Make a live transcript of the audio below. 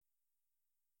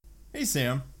Hey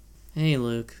Sam, Hey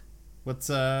Luke. what's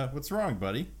wrong,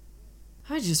 buddy?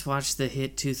 I just watched the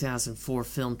hit 2004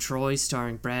 film Troy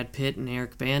starring Brad Pitt and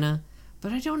Eric Bana,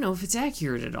 but I don't know if it's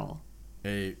accurate at all.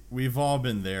 Hey, we've all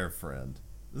been there, friend.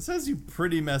 This has you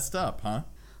pretty messed up, huh?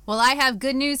 Well, I have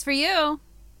good news for you.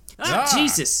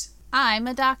 Jesus! I'm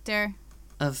a doctor.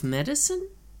 Of medicine?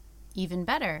 Even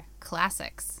better,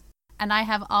 classics. And I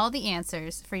have all the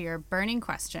answers for your burning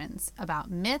questions about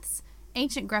myths,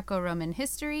 ancient Greco-Roman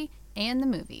history, and the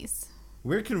movies.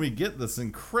 Where can we get this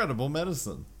incredible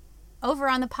medicine? Over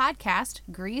on the podcast,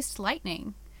 Greased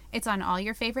Lightning. It's on all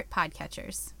your favorite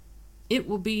podcatchers. It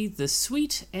will be the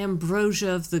sweet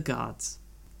ambrosia of the gods.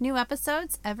 New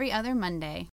episodes every other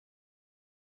Monday.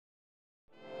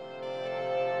 A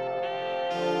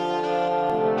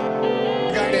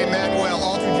guy named Manuel,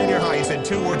 Alton Junior High. He said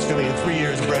 2 words to me in 3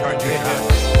 years of Bret Hart Junior High.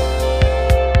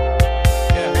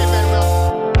 Yeah, hey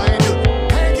Manuel, how you doing?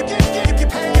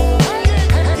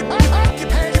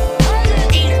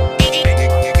 Eat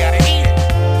it. You gotta eat it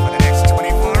for the next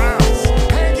 24 hours.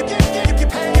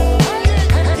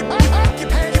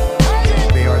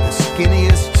 They are the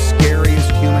skinniest,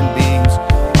 scariest human beings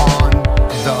on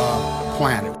the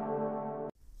planet.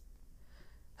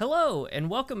 Hello, and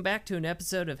welcome back to an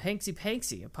episode of Hanksy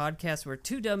Panksy, a podcast where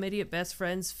two dumb idiot best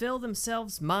friends fill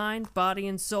themselves mind, body,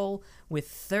 and soul with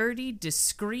 30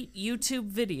 discrete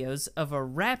YouTube videos of a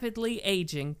rapidly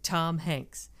aging Tom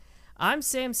Hanks. I'm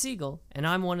Sam Siegel, and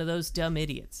I'm one of those dumb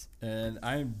idiots. And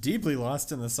I'm deeply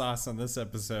lost in the sauce on this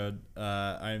episode.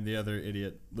 I'm the other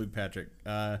idiot, Luke Patrick.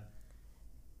 And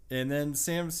then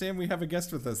Sam, we have a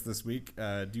guest with us this week.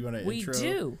 Do you want to intro We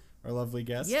do. our lovely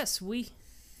guest? Yes, we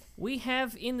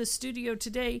have in the studio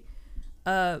today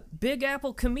Big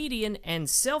Apple comedian and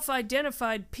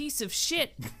self-identified piece of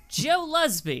shit, Joe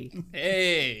Lusby.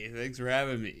 Hey, thanks for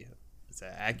having me. It's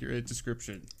an accurate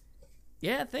description.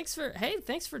 Yeah, thanks for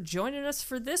joining us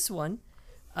for this one,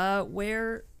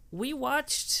 where we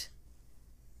watched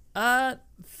 30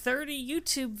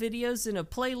 YouTube videos in a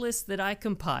playlist that I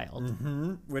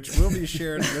compiled. Which will be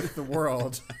shared with the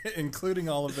world, including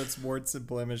all of its warts and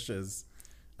blemishes.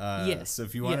 Yes. So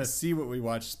if you want to yes. see what we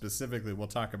watched specifically, we'll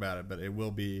talk about it, but it will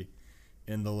be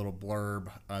in the little blurb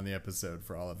on the episode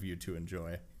for all of you to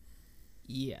enjoy.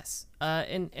 Yes.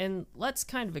 And let's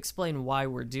kind of explain why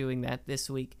we're doing that this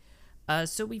week.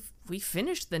 So we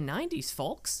finished the 90s,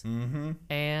 folks. Mm-hmm.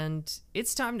 And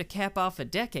it's time to cap off a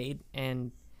decade,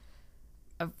 and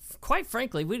quite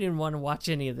frankly, we didn't want to watch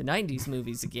any of the 90s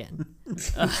movies again.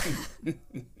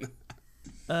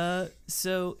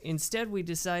 So instead we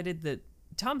decided that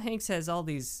Tom Hanks has all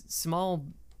these small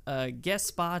guest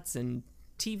spots and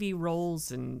TV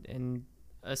roles and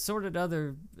assorted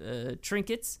other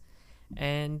trinkets,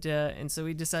 and so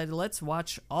we decided let's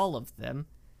watch all of them,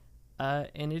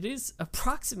 and it is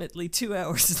approximately 2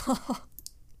 hours long,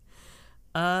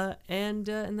 and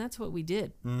that's what we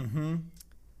did. Mm-hmm.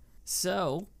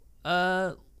 So,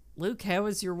 Luke, how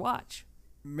was your watch?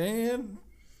 Man.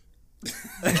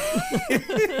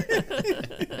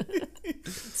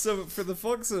 So for the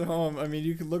folks at home, I mean,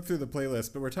 you can look through the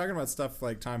playlist, but we're talking about stuff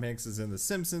like Tom Hanks is in the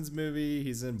Simpsons movie,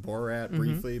 he's in Borat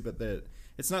briefly, but that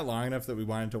it's not long enough that we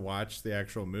wanted to watch the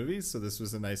actual movies, so this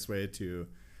was a nice way to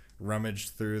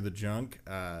rummage through the junk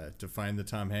to find the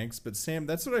Tom Hanks. But Sam,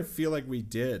 that's what I feel like we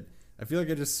did. I feel like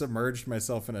I just submerged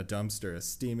myself in a dumpster, a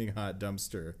steaming hot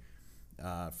dumpster,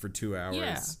 for 2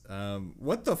 hours. Yeah.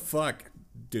 What the fuck,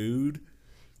 dude?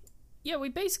 Yeah, we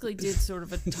basically did sort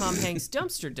of a Tom Hanks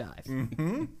dumpster dive.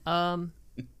 Mm-hmm.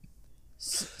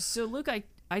 So Luke, I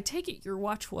take it your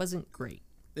watch wasn't great.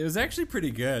 It was actually pretty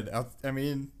good. I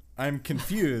mean, I'm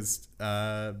confused,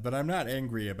 but I'm not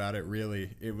angry about it,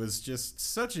 really. It was just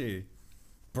such a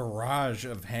barrage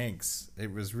of Hanks.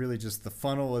 It was really just the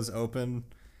funnel was open,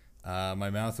 my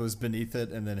mouth was beneath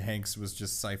it, and then Hanks was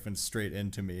just siphoned straight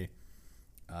into me.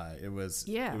 It was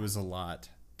a lot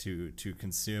to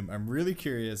consume. I'm really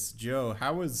curious, Joe,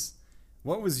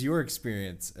 what was your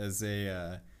experience as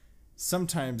a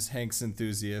sometimes Hanks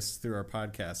enthusiast through our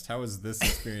podcast? How was this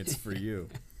experience for you?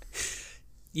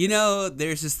 You know,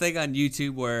 there's this thing on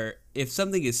YouTube where if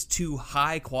something is too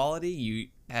high quality, you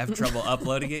have trouble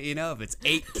uploading it, you know, if it's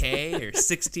 8K or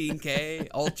 16K,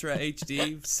 Ultra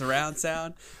HD, surround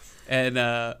sound. And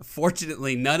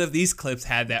fortunately, none of these clips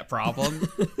had that problem.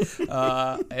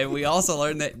 And we also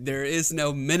learned that there is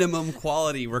no minimum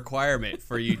quality requirement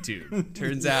for YouTube.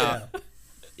 Turns out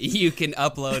you can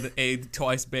upload a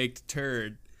twice-baked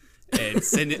turd and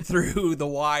send it through the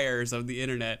wires of the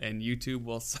internet, and YouTube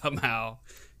will somehow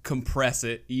compress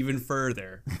it even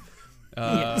further.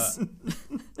 Yes.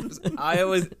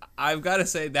 I've got to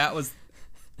say that was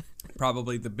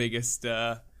probably the biggest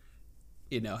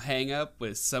hang up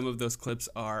with some of those clips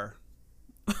are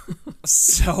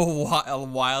so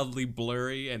wildly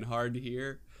blurry and hard to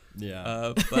hear.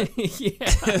 Yeah. But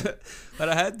Yeah.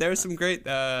 but there's some great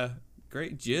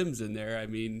gems in there. I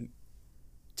mean,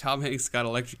 Tom Hanks got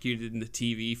electrocuted in the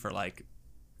TV for like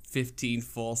 15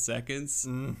 full seconds.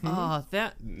 Oh,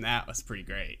 That was pretty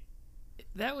great.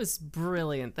 that was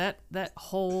brilliant. That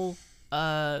whole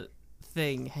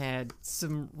thing had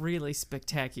some really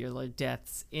spectacular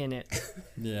deaths in it.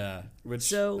 Yeah, which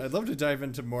So- I'd love to dive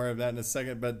into more of that in a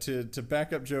second, but to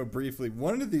back up Joe briefly,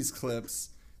 one of these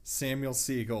clips, Samuel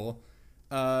Siegel,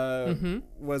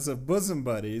 was of Bosom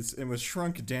Buddies and was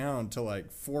shrunk down to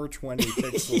like 420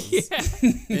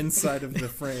 pixels inside of the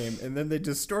frame, and then they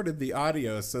distorted the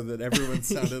audio so that everyone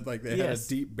sounded like they had a Yes.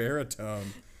 deep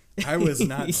baritone. I was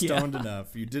not stoned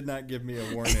enough. You did not give me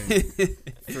a warning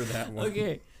for that one.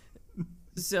 Okay.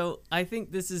 So I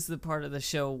think this is the part of the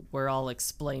show where I'll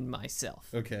explain myself.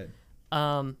 Okay.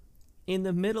 In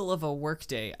the middle of a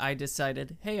workday, I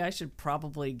decided, hey, I should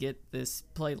probably get this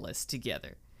playlist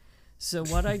together. So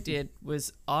what I did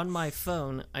was on my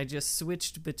phone, I just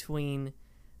switched between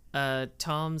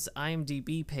Tom's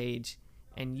IMDb page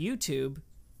and YouTube,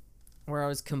 where I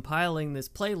was compiling this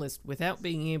playlist without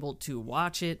being able to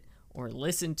watch it or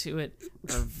listen to it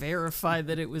or verify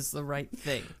that it was the right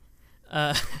thing.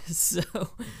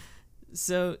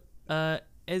 So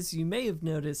as you may have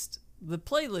noticed, the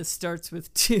playlist starts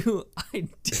with two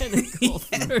identical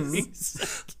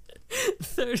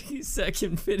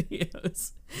 30-second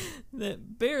videos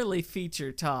that barely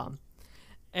feature Tom.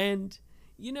 And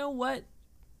you know what?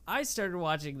 I started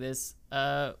watching this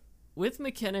with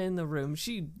McKenna in the room.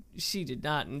 She did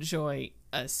not enjoy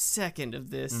a second of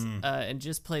this and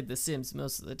just played The Sims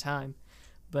most of the time.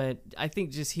 But I think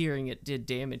just hearing it did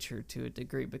damage her to a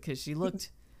degree because she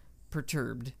looked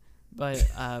perturbed by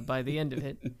the end of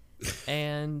it.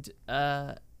 And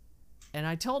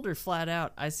I told her flat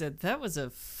out, I said, that was a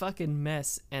fucking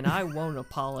mess, and I won't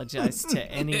apologize to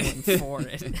anyone for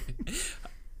it.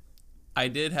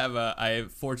 I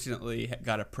fortunately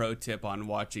got a pro tip on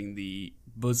watching the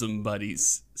Bosom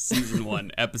Buddies season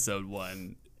 1, episode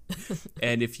 1.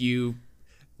 And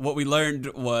what we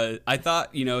learned was, I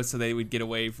thought, so they would get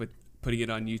away with putting it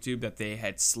on YouTube, that they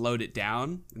had slowed it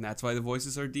down, and that's why the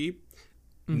voices are deep.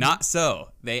 Not so.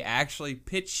 They actually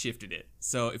pitch shifted it.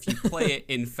 So if you play it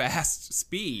in fast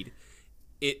speed,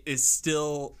 it is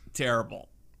still terrible.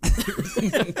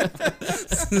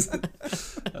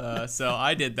 So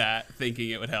I did that thinking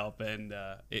it would help, and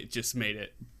it just made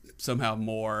it somehow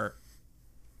more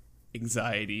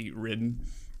anxiety ridden.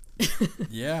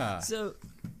 Yeah. So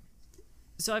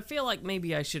I feel like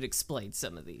maybe I should explain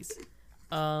some of these.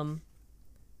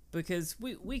 Because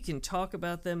we can talk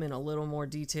about them in a little more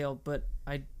detail, but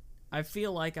I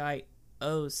feel like I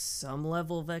owe some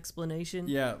level of explanation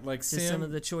Yeah, like to Sam, some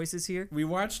of the choices here. we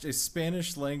watched a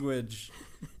Spanish language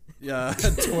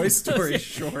Toy Story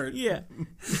short. Yeah.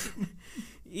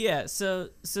 Yeah, so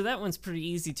that one's pretty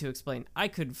easy to explain. I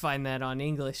could find that on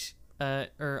English,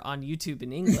 or on YouTube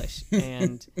in English,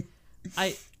 and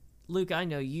Luke, I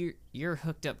know you're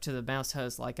hooked up to the mouse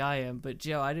host like I am, but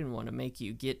Joe, I didn't want to make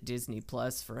you get Disney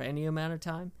Plus for any amount of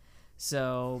time.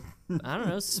 So, I don't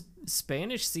know,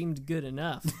 Spanish seemed good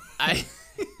enough. I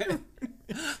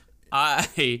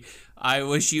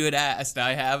wish you had asked.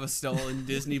 I have a stolen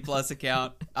Disney Plus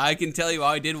account. I can tell you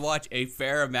I did watch a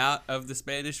fair amount of the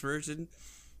Spanish version.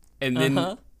 And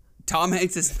then Tom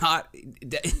Hanks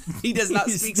he does not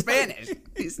speak Spanish.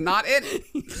 He's not in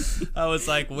it. I was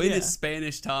like, when is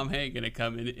Spanish Tom Hanks going to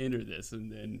come and enter this?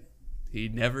 And then he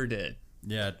never did.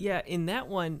 Yeah. Yeah, in that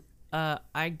one,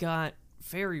 I got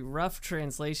very rough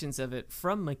translations of it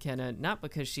from McKenna, not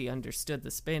because she understood the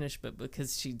Spanish, but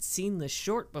because she'd seen the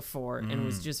short before and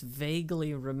was just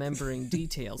vaguely remembering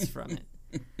details from it.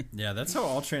 Yeah, that's how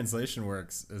all translation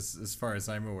works, as far as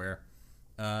I'm aware.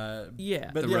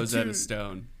 Yeah. But The yeah, Rosetta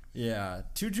Stone. Yeah,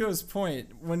 to Joe's point,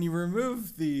 when you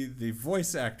remove the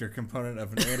voice actor component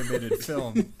of an animated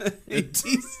film,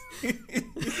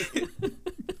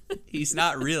 He's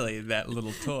not really that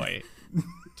little toy,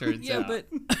 turns out.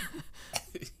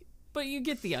 But you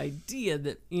get the idea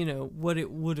that, what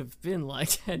it would have been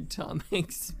like had Tom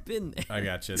Hanks been there. I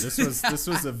gotcha. This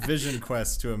was a vision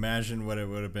quest to imagine what it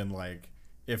would have been like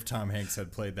if Tom Hanks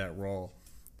had played that role.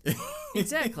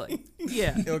 Exactly.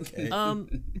 Yeah. Okay.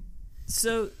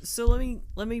 So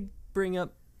let me bring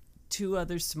up two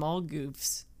other small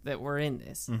goofs that were in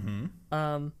this.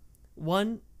 Mm-hmm.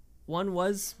 One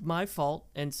was my fault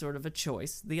and sort of a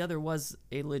choice. The other was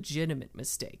a legitimate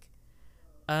mistake.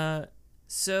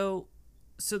 So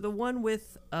the one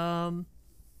with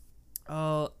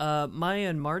Maya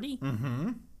and Marty.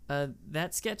 Mm-hmm.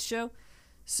 That sketch show.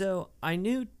 So I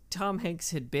knew Tom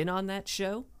Hanks had been on that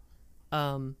show.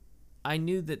 I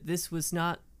knew that this was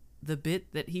not the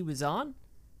bit that he was on.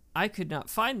 I could not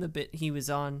find the bit he was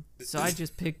on, so I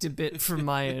just picked a bit from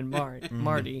Maya and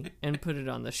Marty and put it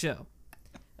on the show,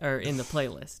 or in the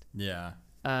playlist. Yeah.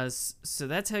 So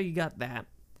that's how you got that.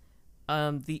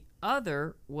 The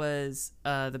other was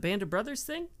the Band of Brothers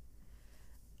thing.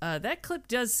 That clip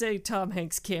does say Tom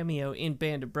Hanks cameo in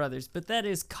Band of Brothers, but that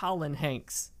is Colin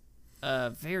Hanks,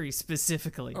 very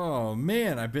specifically. Oh,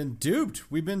 man, I've been duped.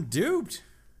 We've been duped.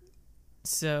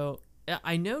 So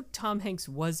I know Tom Hanks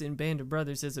was in Band of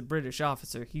Brothers as a British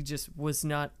officer. He just was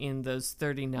not in those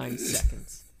 39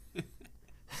 seconds.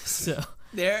 So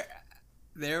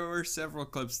There were several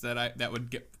clips that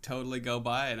would totally go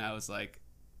by, and I was like,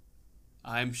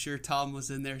 I'm sure Tom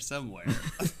was in there somewhere.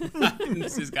 I'm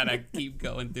just gotta keep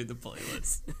going through the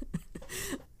playlist.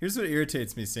 Here's what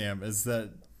irritates me, Sam, is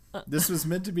that this was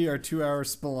meant to be our 2-hour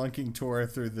spelunking tour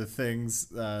through the things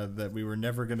that we were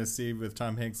never going to see with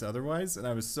Tom Hanks otherwise, and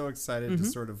I was so excited to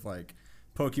sort of like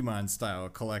Pokemon style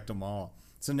collect them all.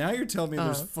 So now you're telling me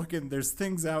there's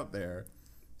things out there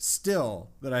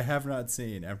still that I have not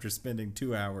seen after spending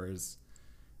 2 hours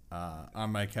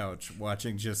on my couch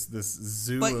watching just this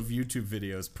zoo of YouTube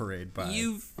videos parade by.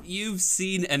 You've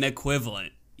seen an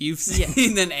equivalent. You've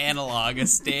seen an analog, a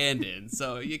stand-in,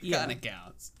 so it kind of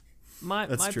counts. My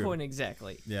true. point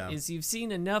exactly is you've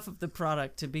seen enough of the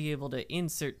product to be able to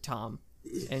insert Tom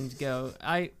and go,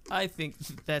 I think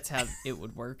that's how it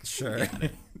would work. Sure.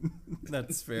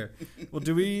 That's fair. Well,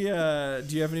 do you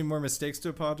have any more mistakes to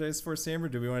apologize for, Sam, or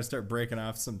do we want to start breaking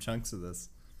off some chunks of this?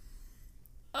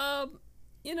 I'll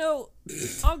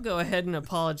go ahead and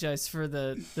apologize for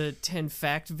the 10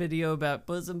 fact video about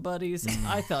bosom buddies.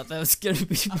 I thought that was going to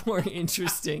be more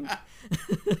interesting.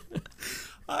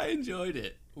 I enjoyed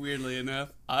it, weirdly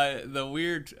enough. The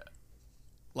weird,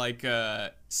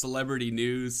 celebrity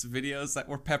news videos that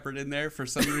were peppered in there for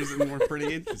some reason were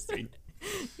pretty interesting.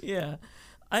 Yeah.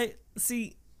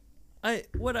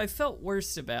 What I felt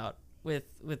worst about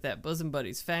with that bosom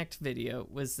buddies fact video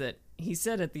was that he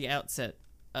said at the outset,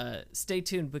 stay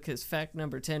tuned because fact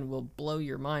number 10 will blow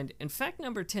your mind. And fact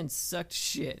number 10 sucked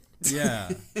shit. Yeah.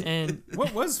 And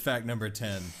what was fact number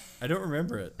 10? I don't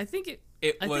remember it. I think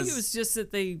it was just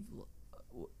that they.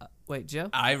 Wait, Joe?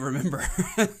 I remember.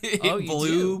 It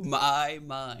blew my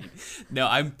mind. No,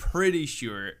 I'm pretty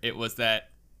sure it was that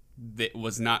it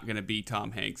was not going to be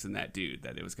Tom Hanks and that dude.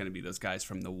 That it was going to be those guys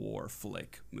from the War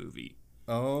Flick movie.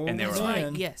 Oh, and they were right,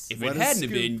 like, yes. If it hadn't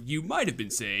have been, you might have been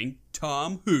saying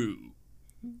Tom who.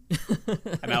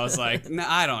 And I was like, nah,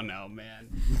 I don't know, man.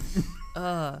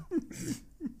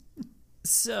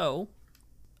 So,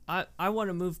 I want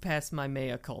to move past my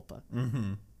mea culpa.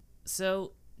 Mm-hmm.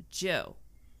 So, Joe,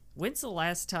 when's the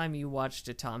last time you watched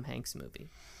a Tom Hanks movie?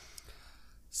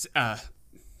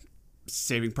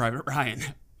 Saving Private Ryan.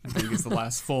 I think it's the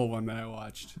last full one that I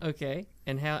watched. Okay,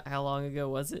 and how long ago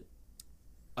was it?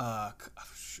 A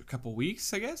couple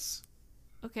weeks, I guess.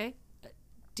 Okay.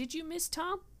 Did you miss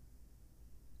Tom?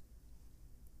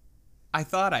 I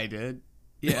thought I did.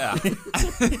 Yeah.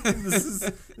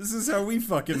 This is how we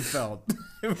fucking felt.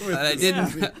 I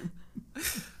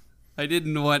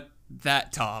didn't want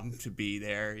that Tom to be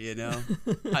there, you know?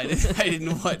 I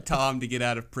didn't want Tom to get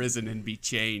out of prison and be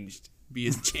changed. Be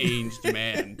a changed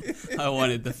man. I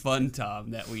wanted the fun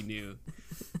Tom that we knew.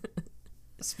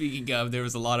 Speaking of, there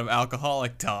was a lot of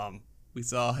alcoholic Tom. We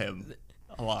saw him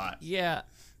a lot. Yeah.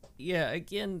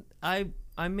 Again, I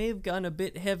may have gone a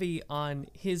bit heavy on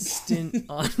his stint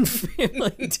on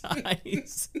Family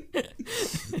Ties.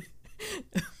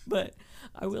 But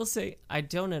I will say I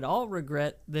don't at all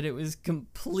regret that it was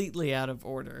completely out of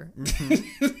order.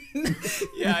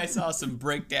 Yeah, I saw some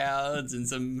breakdowns and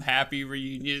some happy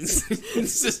reunions.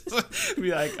 It's just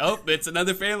be like, oh, it's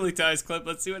another Family Ties clip.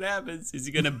 Let's see what happens. Is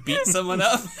he gonna beat someone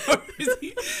up, or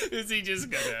is he just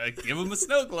gonna give him a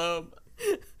snow globe?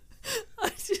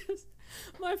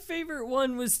 My favorite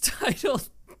one was titled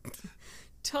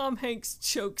Tom Hanks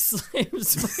choke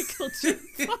slams Michael J.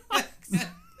 Fox.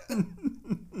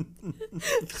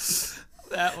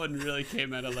 That one really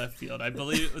came out of left field. I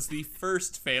believe it was the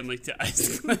first Family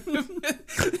Ties clip,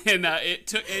 and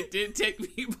it did take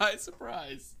me by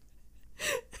surprise.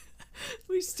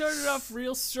 We started off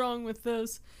real strong with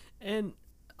those, and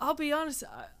I'll be honest,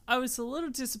 I was a little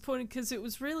disappointed because it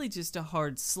was really just a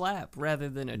hard slap rather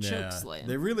than a choke slam.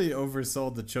 They really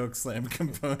oversold the choke slam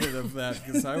component of that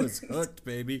because I was hooked,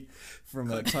 baby, from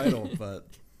that title. But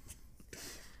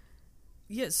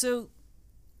yeah, so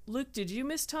Luke, did you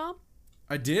miss Tom?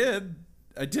 I did.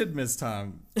 I did miss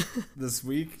Tom this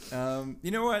week.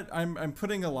 You know what? I'm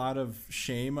putting a lot of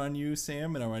shame on you,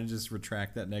 Sam, and I want to just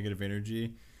retract that negative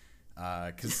energy.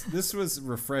 Because this was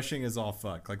refreshing as all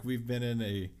fuck. Like, we've been in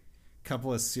a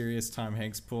couple of serious Tom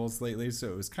Hanks pulls lately,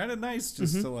 so it was kind of nice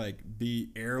just to, like, be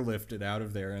airlifted out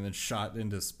of there and then shot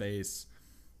into space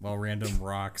while random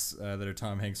rocks that are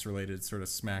Tom Hanks related sort of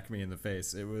smack me in the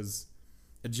face. It was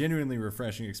a genuinely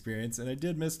refreshing experience, and I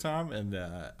did miss Tom, and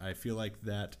I feel like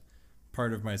that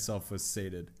part of myself was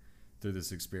sated through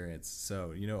this experience.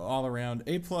 So, you know, all around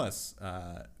A+.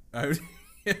 I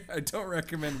don't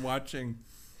recommend watching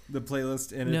the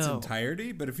playlist in its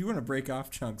entirety, but if you want to break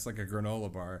off chunks like a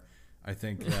granola bar, I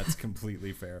think that's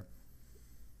completely fair.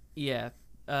 Yeah.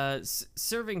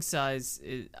 Serving size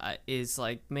is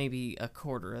like maybe a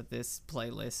quarter of this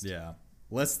playlist. Yeah.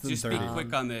 Less than Just 30. be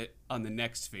quick on the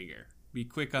next finger. Be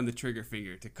quick on the trigger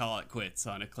finger to call it quits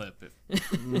on a clip.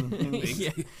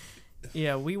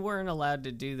 Yeah, we weren't allowed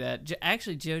to do that.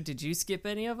 Actually, Joe, did you skip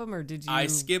any of them, or did you? I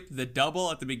skipped the double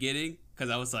at the beginning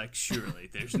because I was like, surely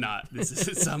there's not. This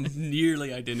is some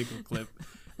nearly identical clip.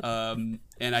 And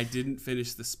I didn't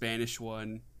finish the Spanish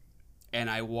one, and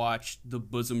I watched the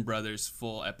Bosom Brothers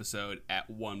full episode at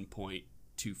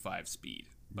 1.25 speed.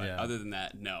 But other than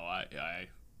that, no, I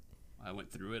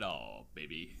went through it all,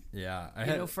 baby.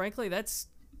 Yeah, frankly, that's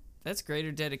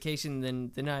greater dedication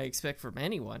than I expect from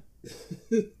anyone.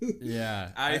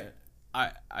 Yeah,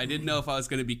 I didn't know if I was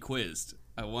going to be quizzed.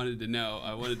 I wanted to know.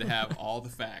 I wanted to have all the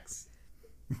facts.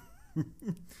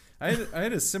 I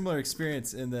had a similar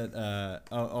experience in that,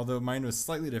 although mine was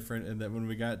slightly different, in that when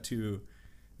we got to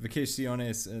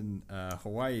Vacaciones in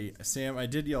Hawaii, Sam, I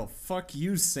did yell "fuck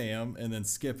you, Sam," and then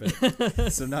skip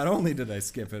it. So not only did I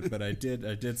skip it, but I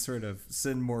did sort of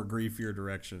send more grief your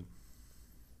direction.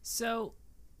 So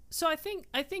I think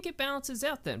it balances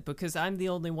out then, because I'm the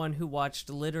only one who watched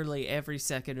literally every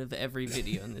second of every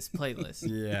video in this playlist.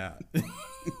 Yeah,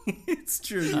 it's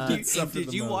true.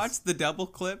 Did you watch the double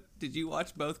clip? Did you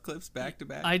watch both clips back to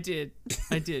back? I did,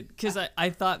 because I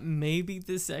thought maybe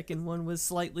the second one was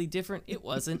slightly different. It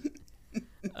wasn't.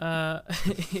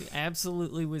 It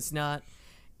absolutely was not.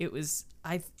 It was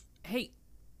Hey,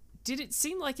 did it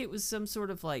seem like it was some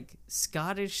sort of like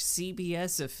Scottish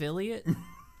CBS affiliate?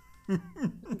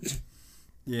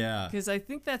 Yeah, because I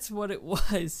think that's what it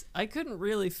was. I couldn't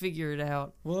really figure it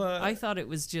out. Well, I thought it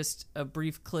was just a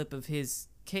brief clip of his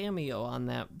cameo on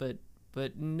that, but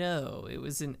no, it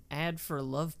was an ad for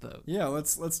Love Boat. Yeah,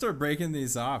 let's start breaking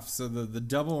these off. So the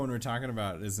double one we're talking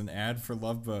about is an ad for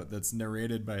Love Boat that's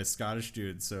narrated by a Scottish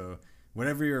dude. So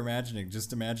whatever you're imagining,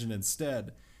 just imagine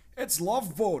instead it's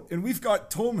Love Boat and we've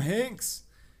got Tom Hanks,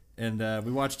 and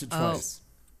we watched it twice.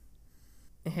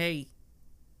 Hey,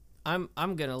 I'm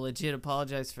gonna legit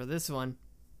apologize for this one.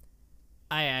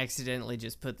 I accidentally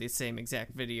just put the same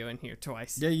exact video in here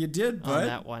twice. Yeah, you did, bud. On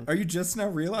that one. Are you just now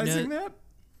realizing that?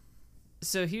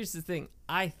 So here's the thing.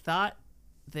 I thought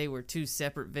they were two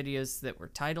separate videos that were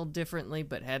titled differently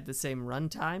but had the same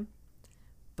runtime.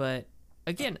 But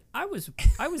again, I was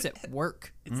at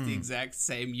work. It's the exact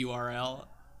same URL.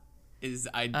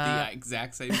 The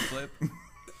exact same clip.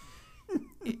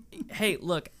 Hey,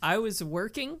 look, I was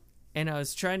working and I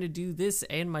was trying to do this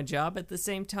and my job at the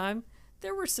same time.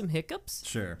 There were some hiccups.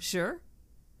 Sure.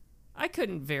 I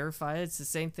couldn't verify it's the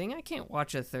same thing. I can't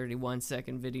watch a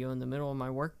 31-second video in the middle of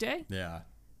my workday. Yeah.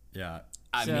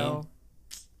 I mean,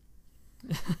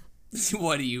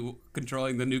 what are you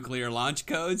controlling the nuclear launch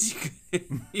codes?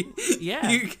 Yeah.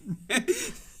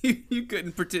 You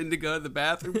couldn't pretend to go to the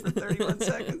bathroom for 31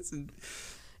 seconds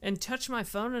and touch my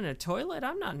phone in a toilet?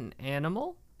 I'm not an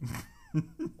animal.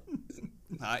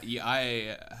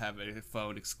 I have a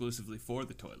phone exclusively for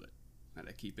the toilet that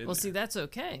I keep in there. See, that's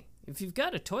okay. If you've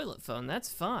got a toilet phone,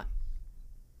 that's fine.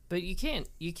 But you can't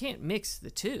mix the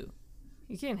two.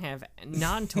 You can't have a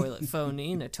non-toilet phone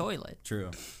in a toilet.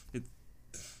 True.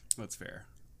 That's fair.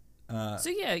 So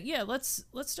yeah, let's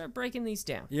start breaking these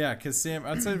down. Yeah, because Sam,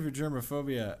 outside of your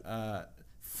germophobia,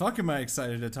 fuck am I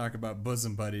excited to talk about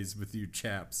bosom buddies with you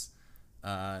chaps.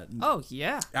 Oh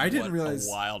yeah, I didn't realize. A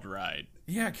wild ride.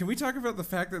 Yeah, can we talk about the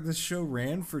fact that this show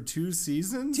ran for 2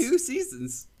 seasons? 2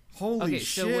 seasons. Holy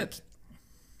shit!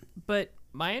 But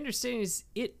my understanding is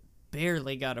it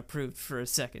barely got approved for a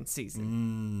second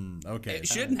season. Okay, it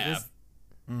shouldn't have.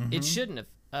 It shouldn't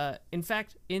have. In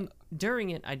fact, during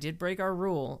it, I did break our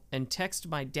rule and text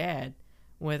my dad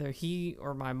whether he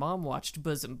or my mom watched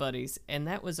Bosom Buddies, and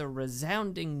that was a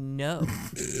resounding no.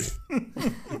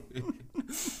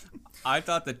 I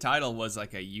thought the title was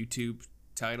like a YouTube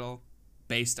title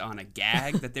based on a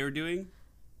gag that they were doing.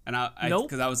 And Nope.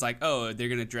 Because I was like, oh, they're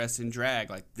going to dress in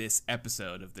drag like this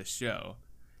episode of this show.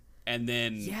 and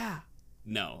then Yeah.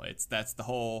 that's the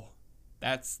whole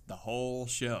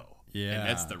show. Yeah. And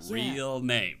that's the Yeah. real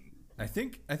name. I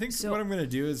think So- what I'm gonna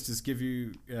do is just give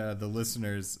you the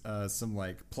listeners some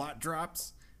like plot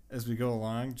drops as we go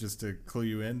along, just to clue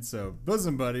you in. So,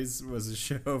 Bosom Buddies was a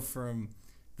show from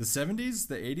the 70s,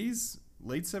 the 80s,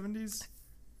 late 70s,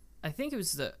 I think it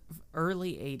was the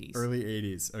early 80s. early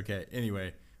 80s. Okay.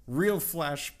 Anyway, real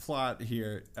flash plot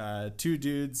here. Two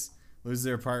dudes lose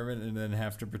their apartment and then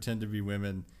have to pretend to be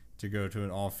women to go to an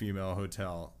all-female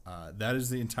hotel. That is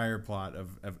the entire plot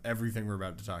of everything we're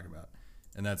about to talk about.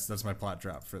 And that's my plot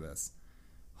drop for this.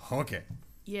 Okay.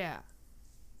 Yeah.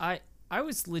 I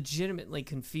was legitimately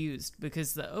confused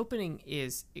because the opening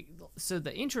is so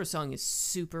the intro song is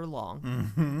super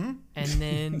long. And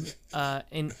then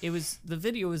and it was the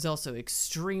video was also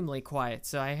extremely quiet,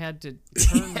 so I had to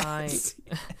turn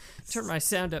turn my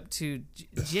sound up to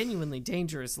genuinely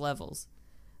dangerous levels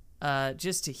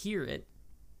just to hear it.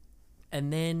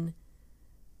 And then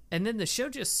the show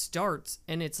just starts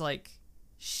and it's like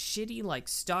shitty like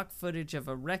stock footage of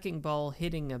a wrecking ball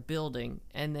hitting a building,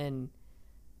 and then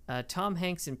Tom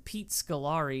Hanks and Pete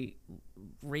Scolari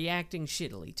reacting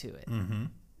shittily to it.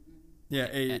 Yeah,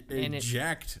 a and it-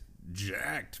 jacked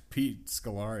Pete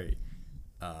Scolari.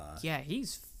 Yeah,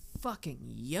 he's fucking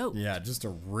yoked. Yeah, just a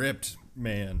ripped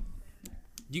man.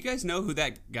 Do you guys know who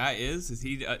that guy is? Is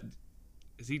he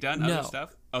done No. other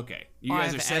stuff? Okay, you I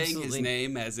guys have are saying his absolutely-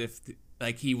 name as if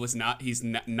like he's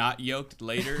not yoked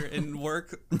later in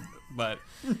work, but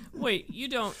Wait, you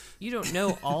don't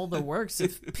know all the works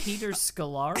of Peter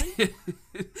Scolari?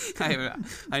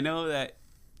 I know that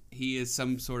he is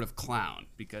some sort of clown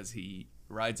because he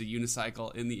rides a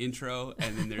unicycle in the intro,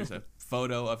 and then there's a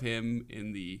photo of him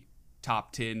in the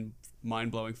top 10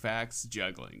 mind-blowing facts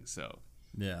juggling. So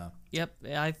Yeah. Yep,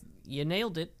 you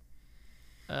nailed it.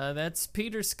 That's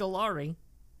Peter Scolari,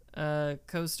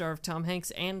 co-star of Tom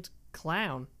Hanks and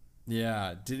clown.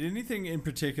 Yeah. Did anything in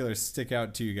particular stick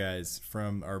out to you guys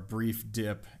from our brief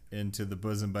dip into the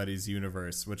Bosom Buddies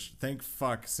universe? Which, thank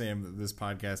fuck, Sam, that this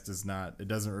podcast does not. It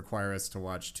doesn't require us to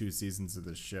watch 2 seasons of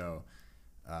this show.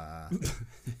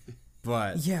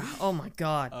 But Yeah. Oh my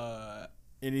God.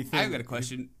 anything? I've got a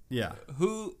question. Yeah.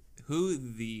 Who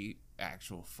the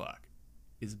actual fuck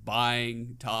is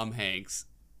buying Tom Hanks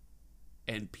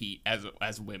and Pete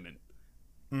as women?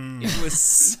 It was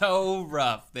so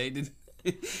rough. They did,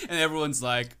 and everyone's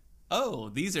like, "Oh,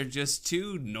 these are just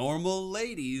two normal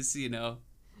ladies." You know,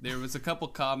 there was a couple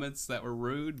comments that were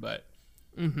rude, but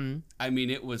I mean,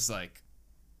 it was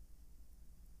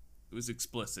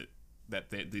explicit that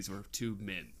these were two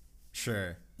men.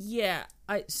 Sure. Yeah.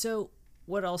 So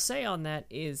what I'll say on that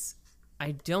is,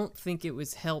 I don't think it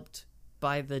was helped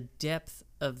by the depth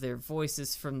of their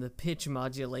voices from the pitch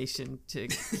modulation to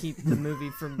keep the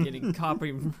movie from getting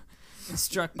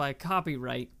struck by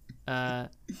copyright.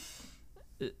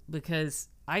 Because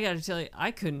I gotta tell you, I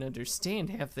couldn't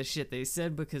understand half the shit they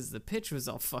said because the pitch was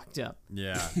all fucked up.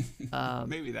 Yeah.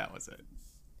 Maybe that was it.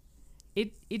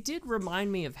 It did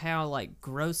remind me of how like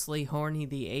grossly horny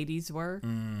the 80s were.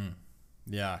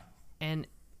 Yeah. And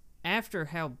after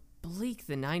how bleak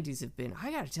the 90s have been, I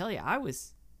gotta tell you, I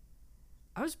was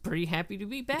pretty happy to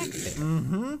be back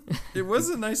there. It was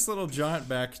a nice little jaunt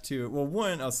back to, well,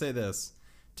 one, I'll say this.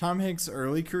 Tom Hanks'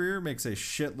 early career makes a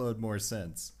shitload more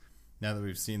sense now that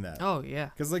we've seen that. Oh, yeah.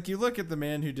 Because, like, you look at the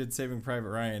man who did Saving Private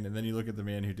Ryan, and then you look at the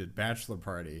man who did Bachelor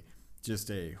Party, just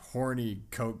a horny,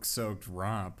 coke-soaked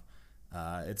romp.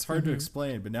 It's hard to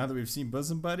explain, but now that we've seen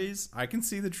Bosom Buddies, I can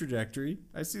see the trajectory.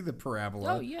 I see the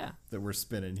parabola Oh, yeah. that we're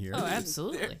spinning here. Oh,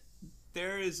 absolutely.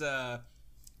 There's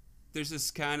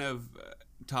this kind of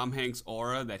Tom Hanks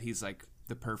aura that he's like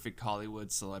the perfect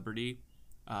Hollywood celebrity.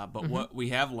 But what we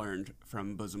have learned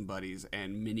from Bosom Buddies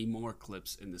and many more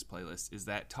clips in this playlist is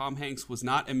that Tom Hanks was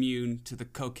not immune to the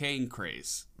cocaine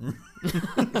craze.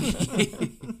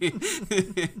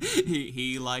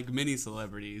 he, like many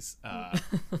celebrities,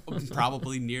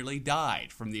 probably nearly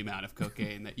died from the amount of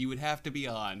cocaine that you would have to be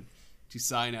on to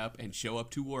sign up and show up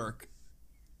to work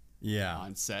Yeah.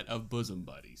 on set of Bosom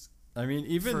Buddies. I mean,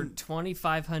 For even...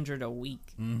 $2,500 a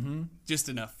week. Just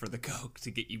enough for the coke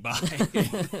to get you by.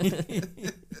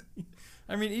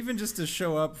 I mean, even just to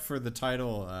show up for the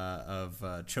title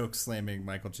of choke slamming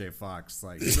Michael J. Fox,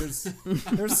 like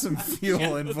there's some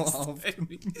fuel involved.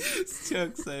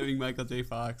 Choke slamming Michael J.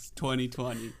 Fox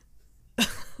 2020.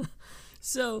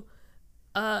 So,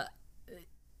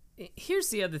 here's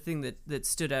the other thing that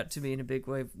stood out to me in a big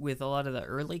way with a lot of the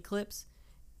early clips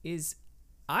is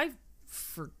I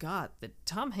forgot that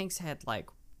Tom Hanks had like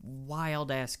wild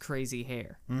ass crazy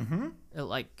hair,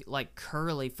 like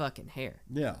curly fucking hair.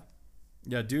 Yeah,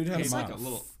 dude had He's a like mop. a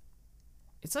little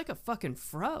it's like a fucking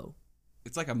fro.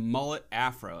 It's like a mullet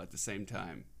afro at the same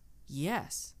time.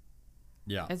 Yes.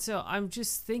 Yeah. And so I'm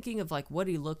just thinking of like what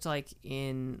he looked like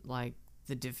in like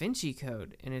the Da Vinci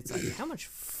Code, and it's like how much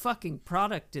fucking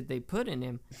product did they put in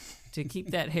him to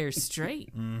keep that hair straight?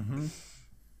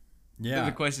 Yeah.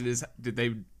 The question is,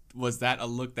 was that a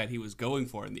look that he was going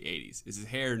for in the 80s? Is his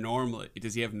hair normal?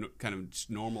 Does he have kind of just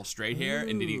normal straight hair?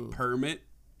 And did he perm it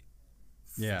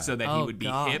Yeah. so that he would be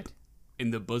hip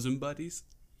in the Bosom Buddies?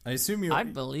 I assume you.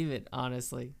 I'd believe it,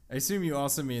 honestly. I assume you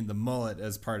also mean the mullet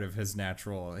as part of his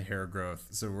natural hair growth.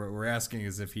 So what we're asking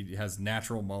is if he has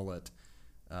natural mullet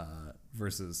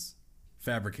versus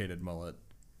fabricated mullet.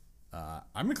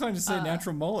 I'm inclined to say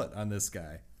natural mullet on this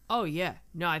guy. Oh yeah,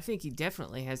 no, I think he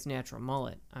definitely has natural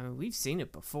mullet. I mean, we've seen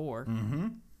it before.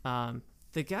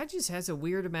 The guy just has a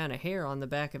weird amount of hair on the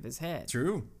back of his head.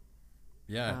 True.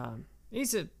 Yeah.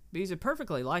 He's a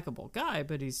perfectly likable guy,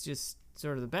 but he's just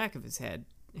sort of the back of his head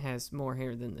has more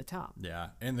hair than the top. Yeah.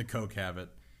 And the coke habit.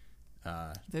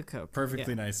 The coke.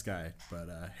 Perfectly nice guy, but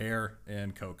hair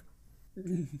and coke.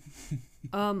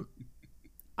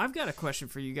 I've got a question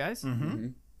for you guys.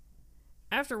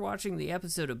 After watching the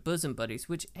episode of Bosom Buddies,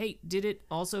 which, hey, did it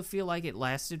also feel like it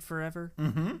lasted forever?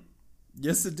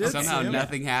 Yes, it did. Somehow Sam.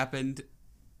 nothing happened,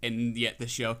 and yet the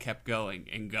show kept going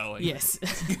and going. Yes.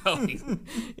 Going.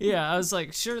 Yeah, I was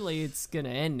like, surely it's going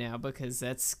to end now because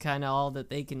that's kind of all that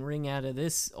they can wring out of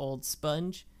this old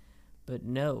sponge. But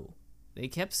no, they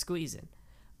kept squeezing.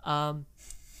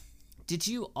 Did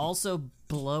you also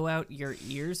blow out your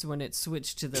ears when it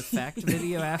switched to the fact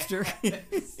video after?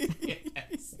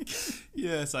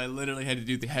 Yes, I literally had to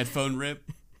do the headphone rip.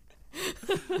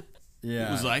 Yeah.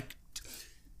 It was like,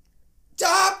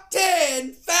 top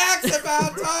 10 facts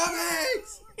about Tom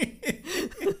Hanks.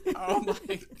 Oh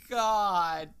my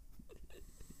god.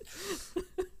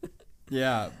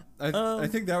 Yeah. I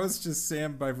think that was just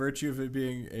Sam by virtue of it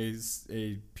being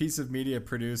a piece of media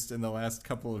produced in the last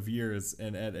couple of years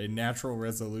and at a natural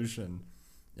resolution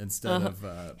instead of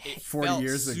 40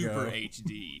 years super ago.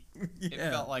 HD. It Yeah.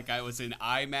 felt like I was in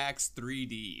IMAX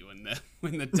 3D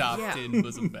when the top 10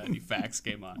 Bosom Buddy facts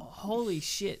came on. Holy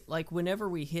shit. Like, whenever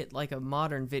we hit, like, a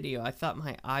modern video, I thought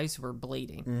my eyes were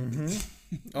bleeding.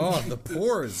 Oh, the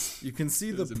pores. You can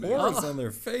see the pores on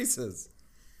their faces.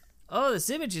 Oh, this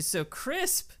image is so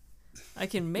crisp. I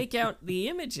can make out the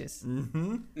images.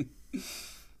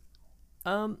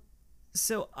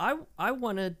 So I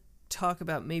want to talk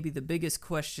about maybe the biggest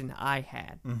question I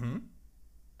had.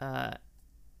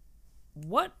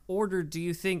 What order do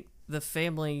you think the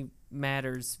Family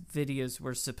Matters videos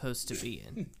were supposed to be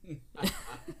in?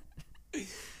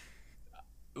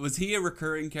 Was he a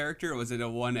recurring character or was it a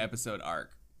one episode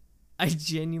arc? I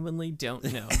genuinely don't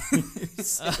know.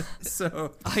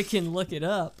 So I can look it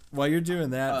up. while you're doing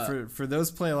that, for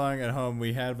those play along at home,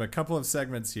 we have a couple of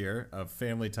segments here of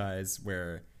Family Ties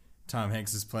where Tom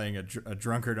Hanks is playing a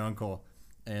drunkard uncle.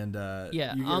 And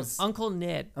Yeah, you guys, Uncle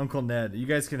Ned. Uncle Ned, you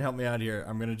guys can help me out here.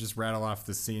 I'm going to just rattle off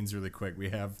the scenes really quick. We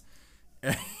have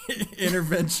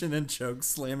intervention and choke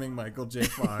slamming Michael J.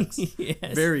 Fox.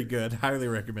 Yes. Very good. Highly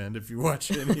recommend if you watch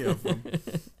any of them.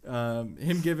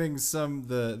 Him giving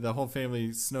the whole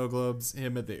family snow globes,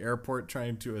 him at the airport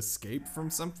trying to escape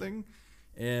from something.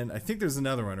 And I think there's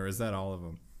another one, or is that all of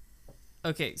them?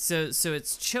 Okay, so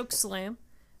it's choke slam,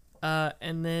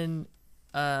 and then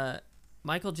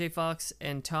Michael J. Fox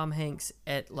and Tom Hanks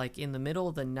at like in the middle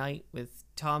of the night with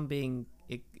Tom being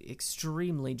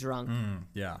extremely drunk.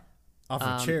 Yeah. Off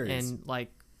of cherries. And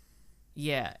like,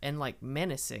 yeah, and like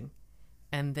menacing,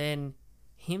 and then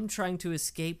him trying to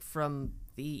escape from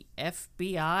the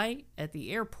FBI at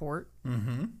the airport,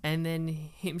 and then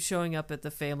him showing up at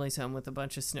the family's home with a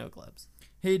bunch of snow globes.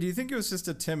 Hey, do you think it was just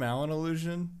a Tim Allen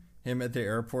illusion? Him at the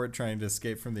airport trying to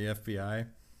escape from the FBI?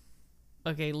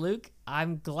 Okay, Luke,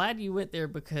 I'm glad you went there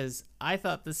because I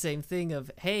thought the same thing of,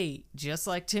 hey, just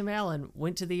like Tim Allen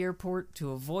went to the airport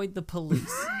to avoid the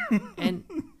police. And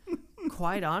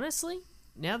quite honestly,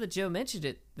 now that Joe mentioned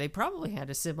it, they probably had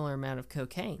a similar amount of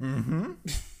cocaine.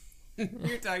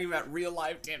 You're talking about real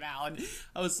life Tim Allen.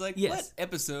 I was like, Yes. what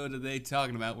episode are they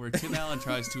talking about where Tim Allen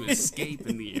tries to escape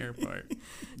in the airport?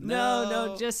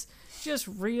 No, just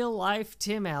real life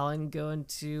Tim Allen going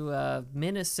to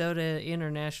Minnesota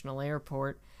International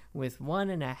Airport with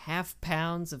 1.5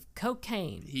 pounds of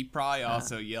cocaine. He probably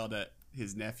also yelled at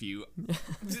his nephew,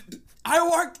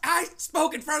 I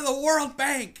spoke in front of the World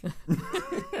Bank.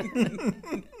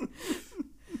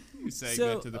 He's saying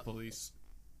that to the police.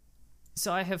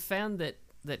 So I have found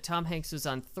that Tom Hanks was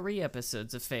on 3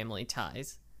 episodes of Family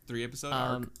Ties. 3 episode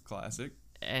arc, classic.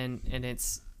 and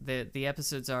it's the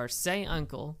episodes are Say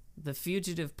Uncle, The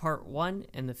Fugitive Part 1,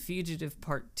 and The Fugitive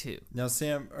Part 2. Now,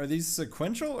 Sam, are these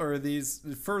sequential or are these,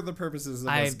 for the purposes of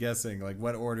us guessing, like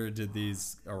what order did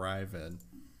these arrive in?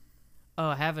 Oh,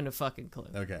 I haven't a fucking clue.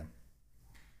 Okay.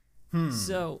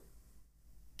 So,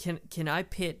 can I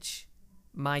pitch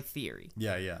my theory?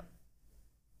 Yeah.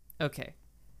 Okay.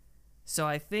 So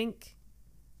I think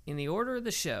in the order of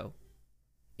the show,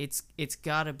 it's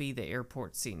got to be the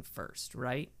airport scene first,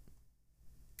 right?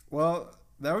 Well,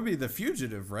 that would be The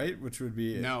Fugitive, right? Which would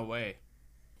be... No way.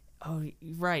 Oh,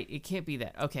 right. It can't be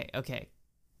that. Okay.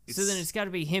 So then it's got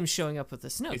to be him showing up with the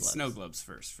snow globes. It's snow globes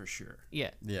first, for sure.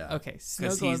 Yeah. Okay.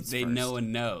 Snow globes Because first. no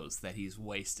one knows that he's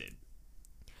wasted.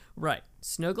 Right.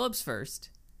 Snow globes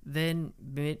first, then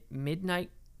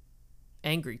midnight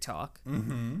angry talk,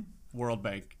 World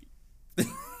Bank.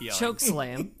 Yelling. choke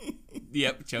slam,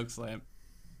 Yep, choke slam.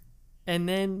 and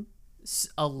then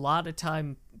a lot of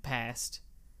time passed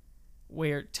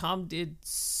where Tom did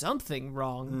something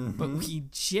wrong, but we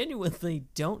genuinely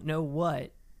don't know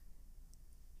what.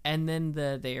 And then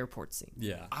the airport scene.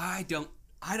 Yeah. I don't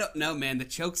know, man. The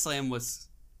choke slam was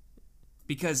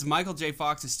because Michael J.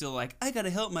 Fox is still like, I gotta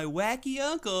help my wacky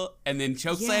uncle, and then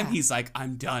choke slam, Yeah. he's like,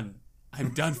 I'm done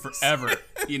forever.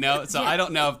 You know, so I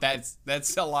don't know if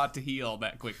that's a lot to heal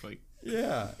that quickly.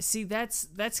 Yeah. See, that's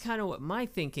kind of what my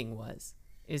thinking was.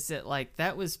 Is that like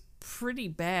that was pretty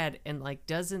bad, and like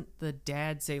doesn't the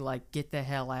dad say like get the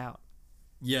hell out?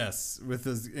 Yes, with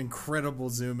this incredible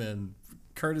zoom in,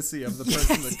 courtesy of the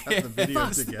person that cut the video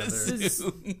together.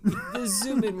 The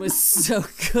zoom in was so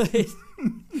good.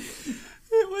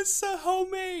 It was so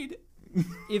homemade.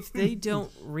 If they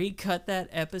don't recut that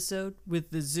episode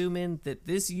with the zoom in that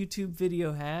this YouTube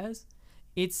video has,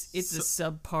 it's a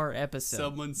subpar episode.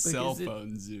 Someone's cell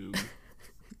phone zoom.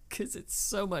 Because it's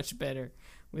so much better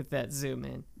with that zoom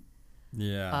in.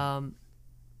 Yeah.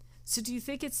 So do you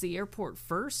think it's the airport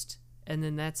first, and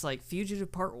then that's like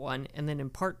Fugitive Part 1, and then in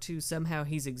Part 2 somehow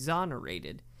he's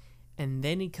exonerated, and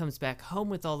then he comes back home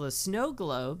with all the snow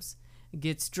globes,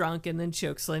 gets drunk, and then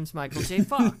chokeslams Michael J.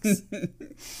 Fox?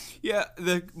 Yeah,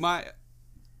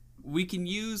 we can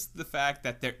use the fact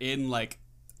that they're in like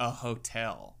a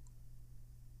hotel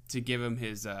to give him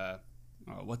his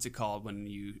what's it called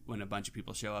when a bunch of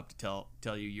people show up to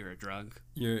tell you you're a drunk?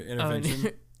 Your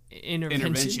intervention.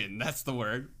 Intervention, that's the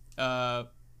word.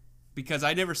 Because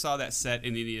I never saw that set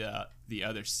in any of the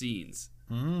other scenes.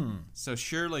 So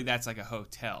surely that's like a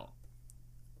hotel.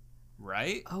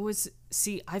 Right?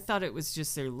 See, I thought it was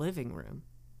just their living room.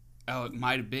 Oh, it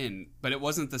might have been, but it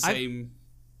wasn't the same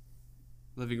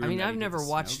living room. I mean, that I've he did never the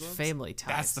watched Snow Globes. Family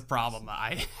Ties. That's the problem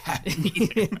I haven't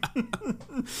either.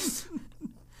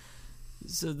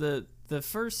 So the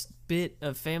first bit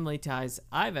of Family Ties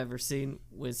I've ever seen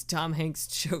was Tom Hanks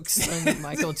chokeslamming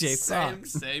Michael J.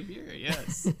 Fox. Same here,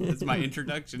 yes. That's my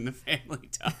introduction to Family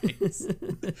Ties.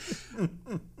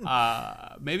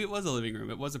 Maybe it was a living room.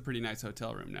 It was a pretty nice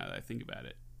hotel room now that I think about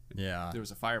it. Yeah. There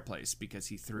was a fireplace because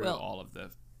he threw all of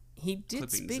the... He did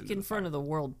clippings speak into in the front fire. of the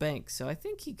World Bank, so I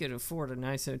think he could afford a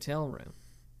nice hotel room.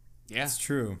 Yeah. It's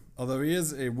true. Although he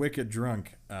is a wicked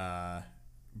drunk.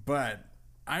 But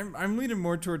I'm leaning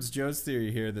more towards Joe's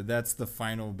theory here that that's the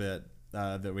final bit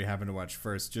that we happen to watch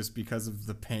first, just because of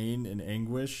the pain and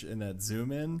anguish in that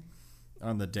zoom in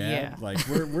on the dad. Yeah. Like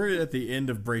we're at the end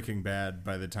of Breaking Bad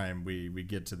by the time we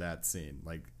get to that scene.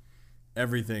 Like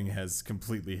everything has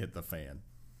completely hit the fan.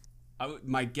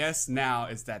 My guess now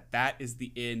is that is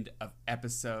the end of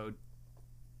episode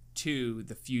 2,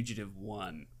 The Fugitive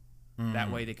 1.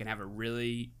 That way they can have a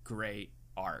really great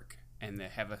arc, and they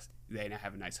have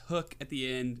a nice hook at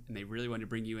the end, and they really want to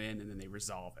bring you in, and then they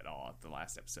resolve it all at the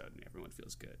last episode, and everyone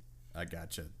feels good. I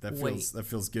gotcha. That Wait.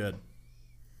 feels good.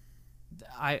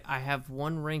 I have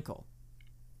one wrinkle.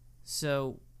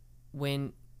 So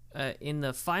when in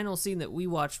the final scene that we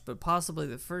watched, but possibly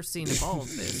the first scene of all of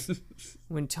this,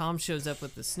 when Tom shows up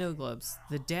with the snow globes,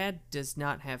 the dad does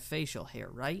not have facial hair,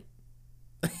 right?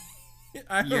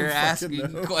 I don't You're fucking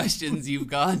asking know. questions. You've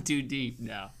gone too deep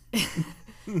now.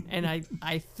 And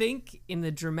I think in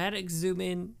the dramatic zoom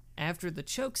in after the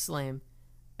choke slam,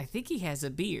 I think he has a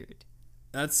beard.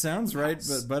 That sounds right,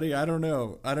 but buddy, I don't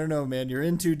know. I don't know, man. You're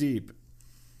in too deep.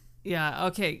 Yeah,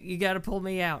 okay, you gotta pull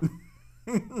me out.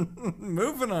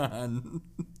 Moving on.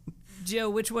 Joe,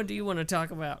 which one do you want to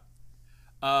talk about?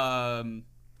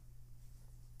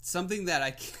 Something that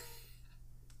I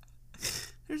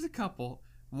there's a couple.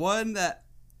 One that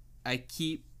I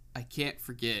can't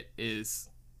forget is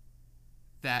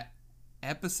that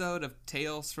episode of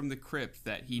Tales from the Crypt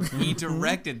that he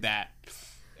directed that,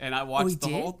 and I watched he the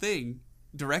did? whole thing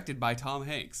directed by Tom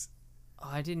Hanks. Oh,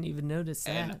 I didn't even notice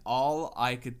that. And all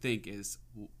I could think is,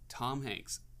 Tom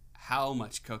Hanks, how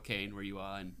much cocaine were you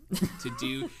on to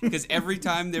do? Because every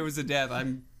time there was a death,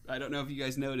 I don't know if you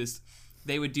guys noticed,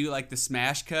 they would do like the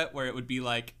smash cut where it would be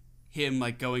like him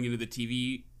like going into the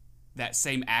TV, that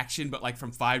same action, but like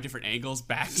from 5 different angles,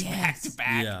 back to back to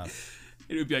back. Yeah.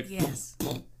 It would be like, Yes.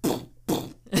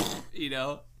 you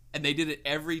know, and they did it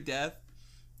every death.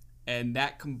 And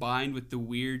that combined with the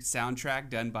weird soundtrack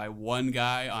done by one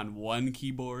guy on one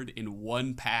keyboard in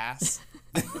one pass,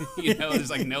 you know,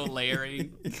 there's like no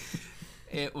layering.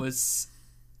 It was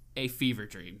a fever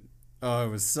dream. Oh, it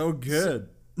was so good.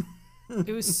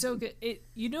 It was so good.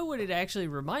 You know what it actually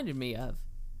reminded me of?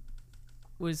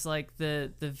 Was like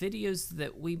the videos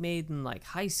that we made in like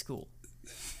high school.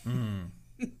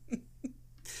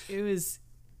 It was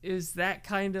that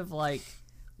kind of like,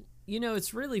 you know,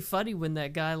 it's really funny when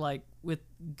that guy like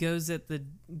goes at the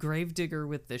gravedigger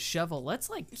with the shovel. Let's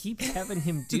like keep having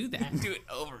him do that. Do it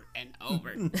over and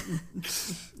over.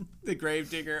 The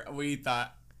gravedigger, we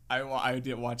thought, I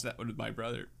did watch that one with my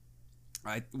brother.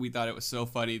 We thought it was so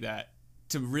funny that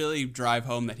to really drive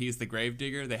home that he's the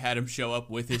gravedigger, they had him show up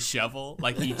with his shovel,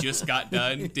 like he just got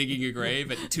done digging a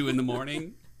grave at 2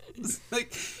 a.m.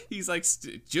 Like he's like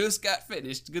just got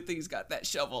finished. Good thing he's got that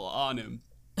shovel on him.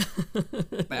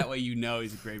 That way you know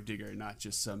he's a gravedigger, not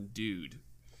just some dude.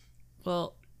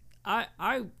 Well,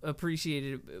 I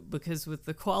appreciated it because with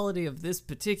the quality of this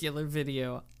particular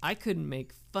video, I couldn't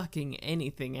make fucking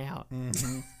anything out.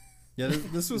 Yeah,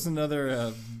 this was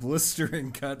another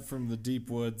blistering cut from the deep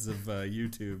woods of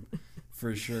YouTube,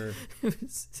 for sure. It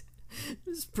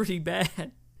was pretty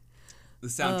bad. The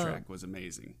soundtrack was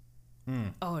amazing.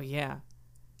 Oh yeah,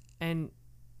 and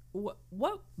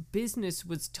what business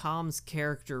was Tom's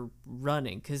character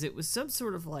running? Because it was some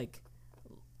sort of like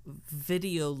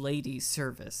video lady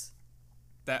service.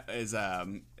 That is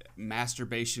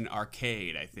masturbation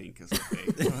arcade, I think, is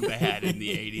what they had in the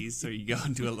 80s. So you go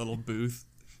into a little booth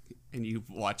and you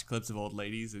watch clips of old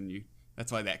ladies, and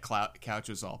that's why that couch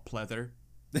was all pleather.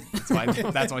 That's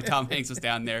why Tom Hanks was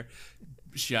down there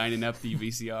shining up the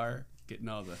VCR, getting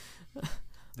all the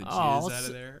jizz out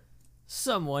of there.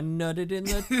 Someone nutted in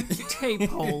the tape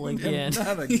hole again.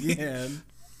 Not again.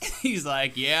 He's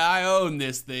like, yeah, I own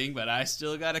this thing, but I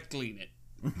still gotta clean it.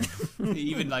 He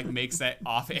even like makes that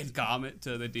offhand comment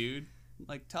to the dude,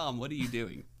 like, Tom, what are you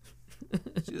doing?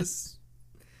 Just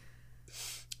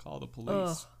call the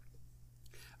police.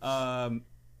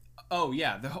 Oh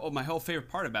yeah, my whole favorite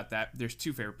part about that. There's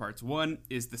 2 favorite parts. One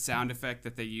is the sound effect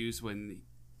that they use when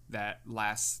that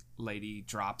last lady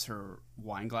drops her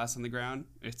wine glass on the ground.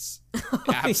 It's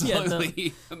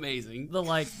absolutely amazing. The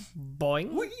like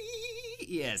boing. Whee!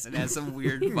 Yes, it has some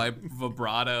weird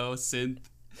vibrato synth.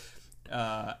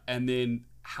 And then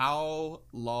how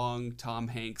long Tom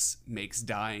Hanks makes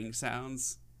dying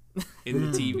sounds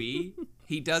in the TV.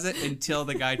 He does it until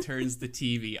the guy turns the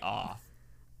TV off,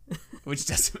 which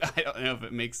doesn't. I don't know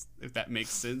if that makes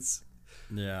sense.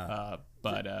 Yeah.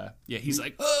 But yeah, he's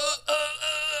like,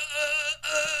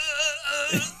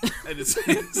 and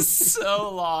it's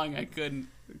so long.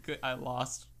 I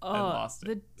lost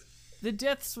it. The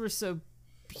deaths were so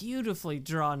beautifully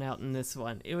drawn out in this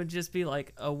one. It would just be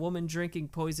like a woman drinking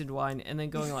poisoned wine and then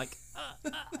going like,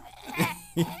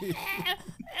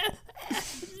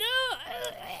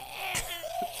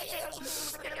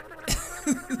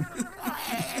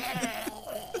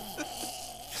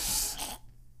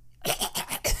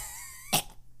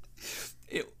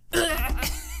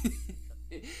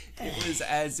 It was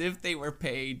as if they were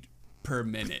paid per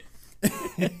minute.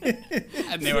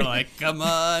 And they were like, come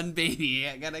on, baby,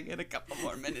 I gotta get a couple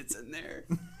more minutes in there.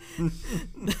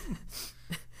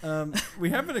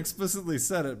 We haven't explicitly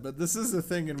said it, but this is a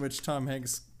thing in which Tom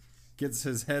Hanks gets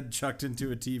his head chucked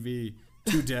into a TV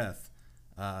to death.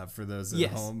 For those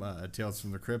at home, Tales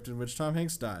from the Crypt, in which Tom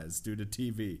Hanks dies due to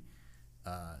TV.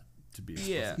 To be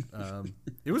explicit.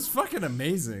 It was fucking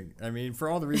amazing. I mean, for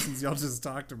all the reasons y'all just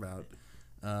talked about.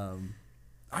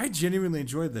 I genuinely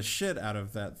enjoyed the shit out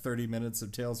of that 30 minutes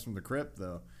of Tales from the Crypt,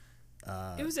 though.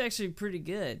 it was actually pretty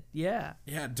good. Yeah.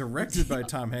 Yeah, directed by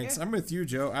Tom Hanks. I'm with you,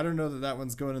 Joe. I don't know that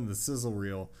one's going in the sizzle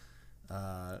reel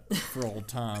for old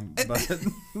Tom, but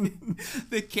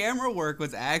the camera work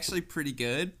was actually pretty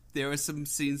good. There was some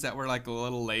scenes that were like a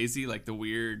little lazy, like the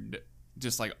weird,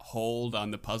 just like hold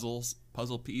on the puzzle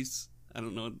piece. I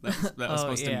don't know. That was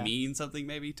supposed to mean something,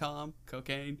 maybe, Tom?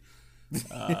 Cocaine?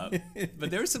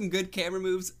 But there were some good camera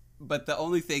moves, but the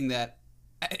only thing that...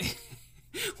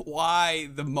 why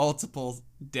the multiple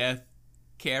death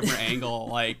camera angle,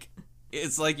 like,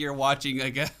 it's like you're watching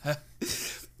like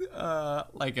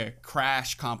like a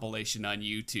Crash compilation on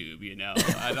YouTube, you know.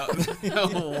 I don't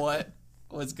know what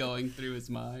was going through his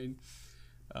mind.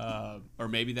 Or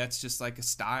maybe that's just like a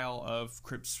style of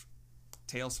Crypt's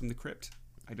Tales from the Crypt.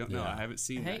 I don't know. I haven't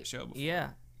seen that show before.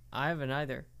 Yeah, I haven't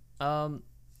either.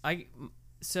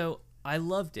 So I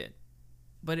loved it,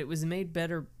 but it was made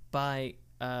better by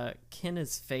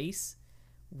Kenna's face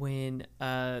when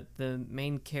the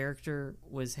main character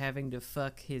was having to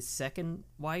fuck his second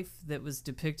wife that was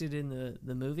depicted in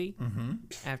the movie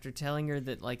after telling her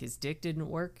that like his dick didn't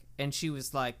work, and she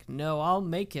was like, "No, I'll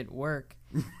make it work."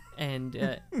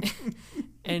 and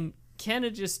and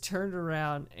Kenna just turned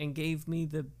around and gave me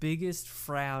the biggest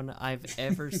frown I've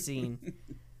ever seen.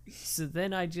 So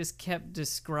then I just kept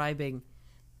describing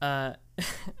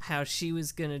how she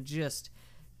was gonna just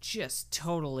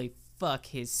totally fuck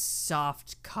his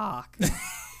soft cock.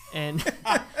 And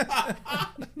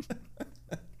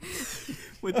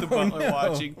With the butler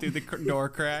watching through the door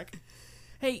crack.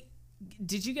 hey,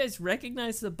 did you guys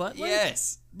recognize the butler?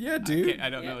 Yes. Yeah, dude. I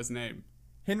don't know his name.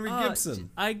 Henry Gibson.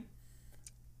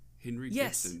 Henry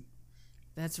Yes. Gibson.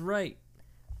 That's right.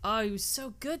 Oh, he was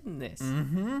so good in this.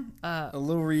 A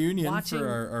little reunion watching- for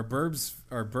our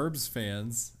Burbs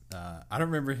fans. I don't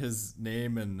remember his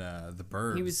name in the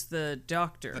Burbs. He was the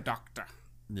doctor. The doctor.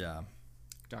 Yeah,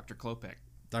 Dr. Klopek.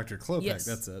 Dr. Klopek. Yes.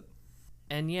 That's it.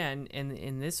 And yeah, and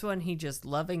in this one, he just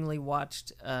lovingly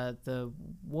watched the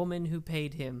woman who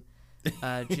paid him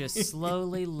just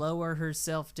slowly lower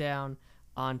herself down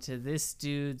onto this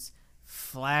dude's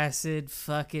flaccid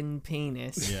fucking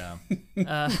penis. Yeah.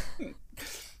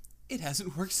 It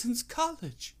hasn't worked since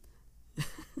college.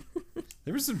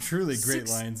 There were some truly great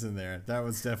lines in there. That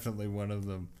was definitely one of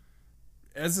them.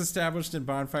 As established in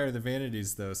Bonfire of the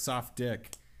Vanities, though, soft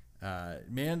dick.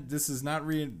 Man, this is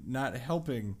not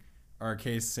helping our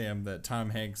case, Sam, that Tom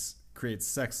Hanks creates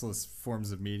sexless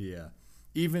forms of media.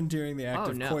 Even during the act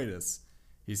of coitus,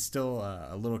 he's still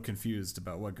a little confused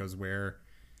about what goes where,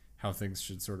 how things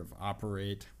should sort of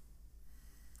operate.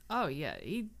 Oh yeah,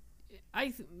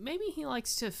 maybe he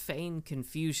likes to feign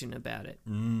confusion about it.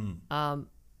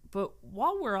 But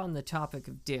while we're on the topic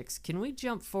of dicks, can we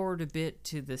jump forward a bit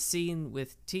to the scene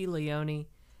with T. Leone,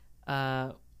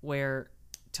 where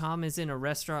Tom is in a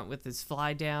restaurant with his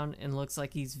fly down and looks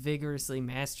like he's vigorously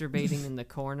masturbating in the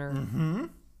corner.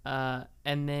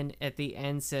 And then at the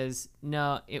end says,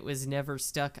 "No, it was never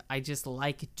stuck. I just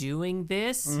like doing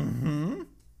this."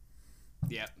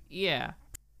 Yep. Yeah.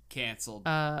 Canceled.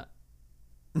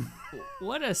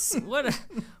 What a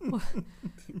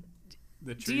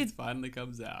the truth finally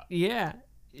comes out. yeah.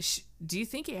 Do you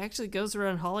think he actually goes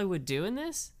around Hollywood doing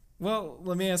this? Well,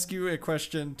 let me ask you a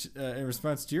question in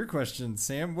response to your question,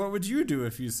 Sam. What would you do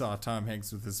if you saw Tom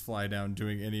Hanks with his fly down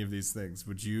doing any of these things?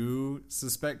 Would you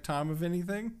suspect Tom of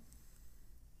anything?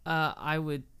 I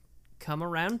would come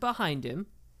around behind him,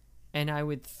 and I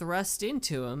would thrust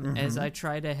into him as I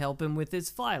try to help him with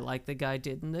his fly, like the guy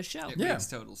did in the show. It makes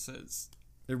total sense.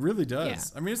 It really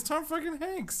does. Yeah. I mean, it's Tom fucking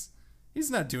Hanks.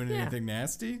 He's not doing Yeah. anything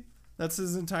nasty. That's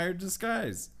his entire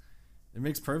disguise. It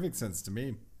makes perfect sense to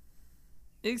me.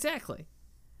 Exactly.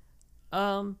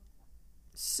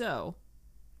 So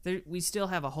we still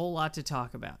have a whole lot to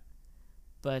talk about,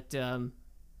 but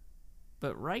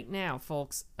right now,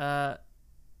 folks,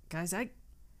 guys, I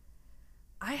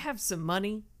have some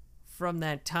money from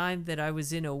that time that I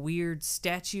was in a weird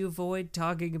statue void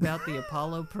talking about the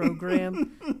Apollo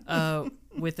program,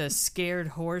 with a scared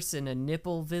horse and a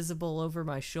nipple visible over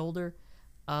my shoulder.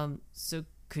 So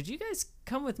could you guys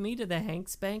come with me to the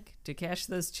Hanks Bank to cash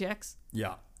those checks?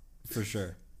 Yeah, for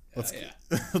sure.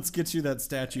 Let's get you that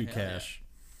statue cash.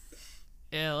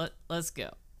 Yeah, let's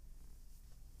go.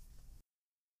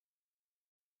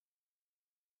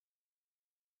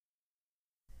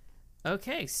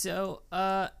 Okay, so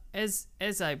as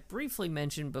I briefly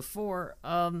mentioned before,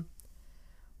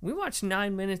 we watched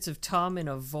 9 minutes of Tom in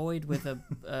a void with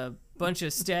a bunch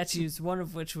of statues, one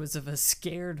of which was of a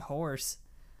scared horse.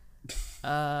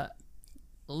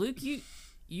 Luke,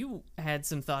 you had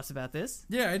some thoughts about this.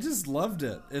 Yeah, I just loved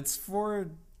it. It's for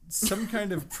some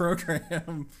kind of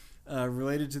program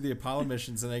related to the Apollo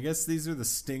missions, and I guess these are the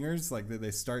stingers, like that they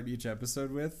start each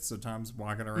episode with. So Tom's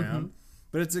walking around,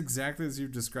 but it's exactly as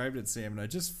you've described it, Sam, and I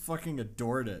just fucking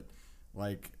adored it.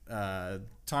 Like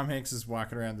Tom Hanks is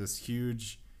walking around this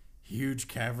huge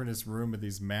cavernous room with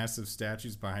these massive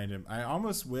statues behind him. I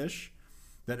almost wish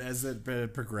that as it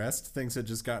progressed, things had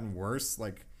just gotten worse.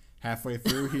 Like halfway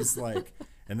through, he's like,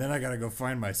 and then I gotta go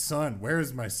find my son. Where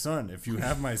is my son? If you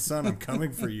have my son, I'm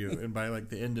coming for you. And by like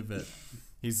the end of it,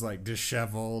 he's like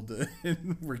disheveled,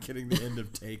 and we're getting the end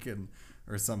of Taken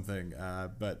or something.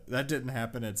 But that didn't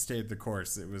happen. It stayed the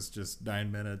course. It was just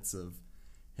 9 minutes of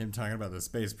him talking about the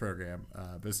space program.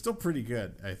 But it's still pretty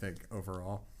good, I think,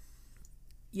 overall.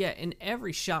 Yeah, and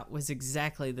every shot was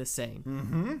exactly the same.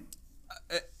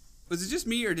 Mm-hmm. Was it just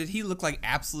me, or did he look like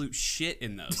absolute shit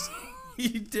in those?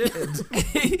 He did.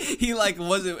 He like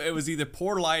wasn't. It was either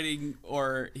poor lighting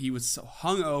or he was so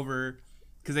hungover.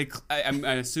 Because I'm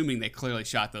assuming they clearly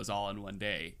shot those all in one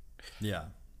day. Yeah.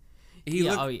 He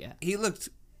Yeah, looked, He looked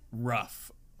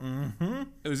rough. Mm-hmm.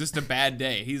 It was just a bad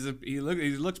day. He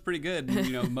looks pretty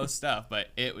good, most stuff, but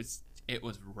it was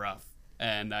rough.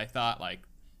 And I thought, like,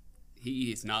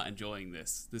 he is not enjoying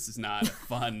this. This is not a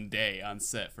fun day on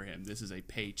set for him. This is a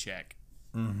paycheck.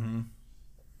 Mm-hmm.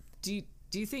 Do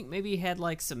you think maybe he had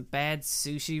like some bad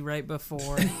sushi right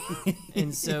before,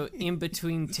 and so in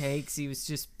between takes he was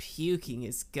just puking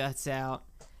his guts out,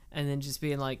 and then just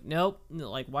being like, "Nope,"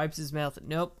 like wipes his mouth.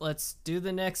 "Nope, let's do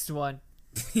the next one."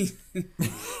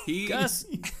 Gus,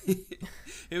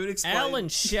 it would explain. Alan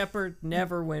Shepard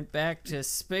never went back to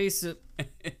space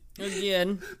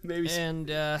again, Maybe and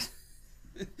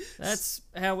that's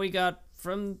how we got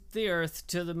from the Earth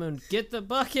to the moon. Get the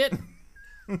bucket.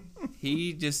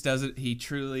 He just doesn't. He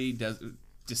truly does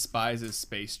despises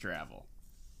space travel.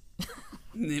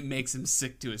 It makes him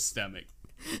sick to his stomach.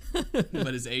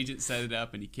 But his agent set it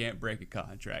up, and he can't break a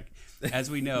contract. As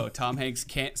we know, Tom Hanks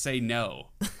can't say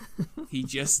no. He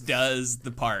just does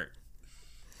the part.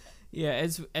 Yeah,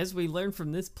 as we learned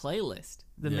from this playlist,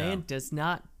 the man does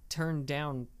not turn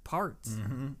down parts.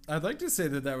 Mm-hmm. I'd like to say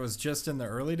that was just in the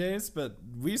early days, but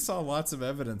we saw lots of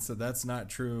evidence that that's not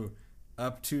true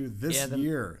up to this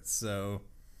year. So,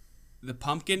 the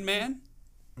Pumpkin Man.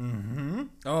 Mm-hmm.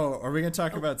 Oh, are we gonna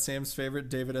talk about Sam's favorite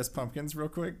David S. Pumpkins real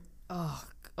quick?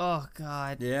 Oh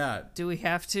God. Yeah. Do we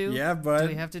have to? Yeah, but do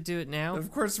we have to do it now?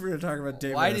 Of course, we're gonna talk about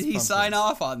David. Why S. did he Pumpkins. sign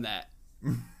off on that?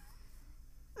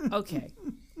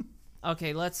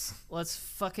 Okay, let's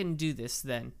fucking do this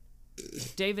then.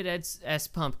 David S.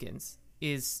 Pumpkins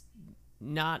is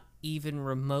not even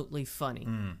remotely funny.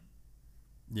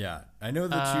 Yeah, I know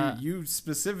that you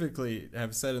specifically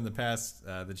have said in the past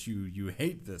that you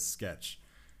hate this sketch,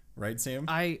 right, Sam?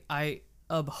 I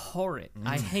abhor it.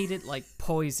 I hate it like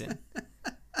poison.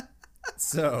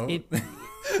 So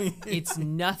It's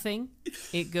nothing.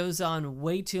 It goes on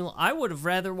way too long. I would have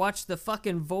rather watched the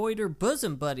fucking Void or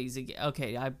Bosom Buddies again.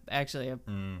 Okay, I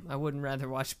wouldn't rather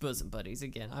watch Bosom Buddies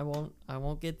again. I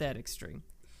won't get that extreme.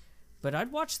 But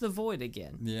I'd watch The Void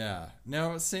again. Yeah.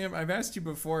 Now, Sam, I've asked you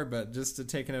before, but just to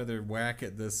take another whack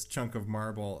at this chunk of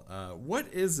marble,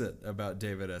 what is it about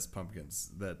David S.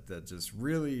 Pumpkins that just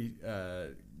really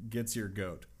gets your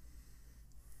goat?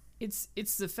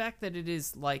 It's the fact that it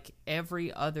is like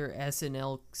every other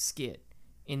SNL skit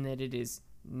in that it is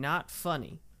not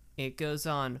funny. It goes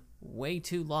on way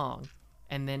too long,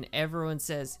 and then everyone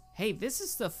says, "Hey, this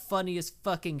is the funniest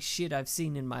fucking shit I've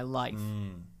seen in my life."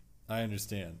 I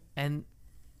understand. And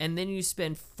then you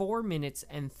spend 4 minutes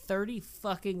and 30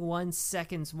 fucking 1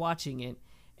 seconds watching it,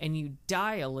 and you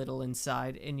die a little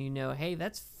inside, and you know, hey,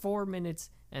 that's 4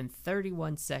 minutes and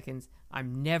 31 seconds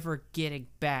I'm never getting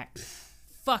back.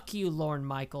 Fuck you, Lorne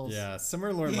Michaels. Yeah,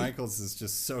 Summer Lorne Michaels is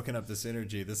just soaking up this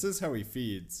energy. This is how he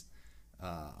feeds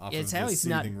off It's of how this he's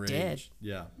not seething rage. dead.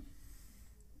 Yeah.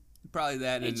 Probably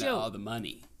that and Joe. all the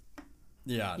money.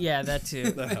 Yeah. Yeah, that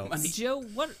too. That helps. Joe,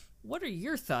 what are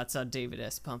your thoughts on David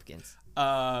S. Pumpkins?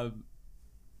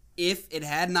 If it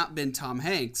had not been Tom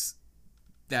Hanks,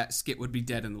 that skit would be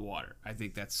dead in the water. I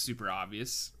think that's super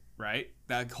obvious, right?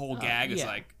 That whole gag is yeah.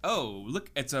 like, oh,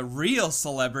 look, it's a real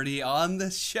celebrity on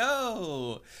the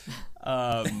show.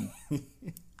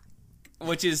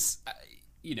 Which is,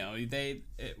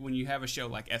 when you have a show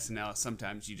like SNL,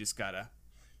 sometimes you just gotta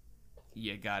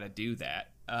do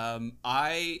that.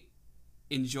 I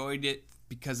enjoyed it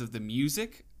because of the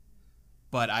music,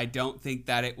 but I don't think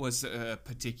that it was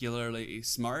particularly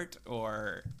smart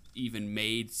or even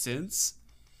made sense.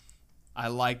 I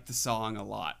liked the song a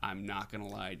lot. I'm not gonna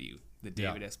lie to you. The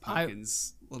David S.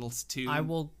 Pumpkins little tune. I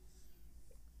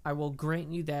will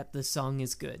grant you that the song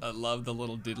is good. I love the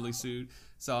little diddly suit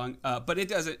song, but it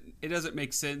doesn't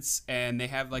make sense. And they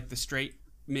have like the straight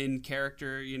men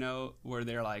character, where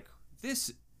they're like,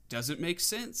 this doesn't make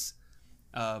sense,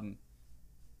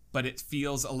 but it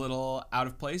feels a little out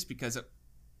of place because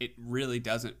it really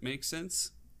doesn't make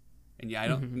sense. And I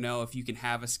don't know if you can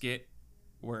have a skit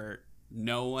where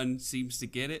no one seems to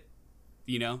get it.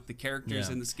 The characters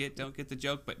in the skit don't get the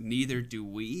joke, but neither do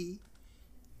we.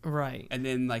 Right. And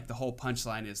then like the whole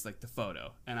punchline is like the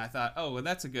photo. And I thought, oh, well,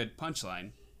 that's a good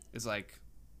punchline. It's like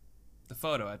the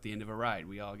photo at the end of a ride.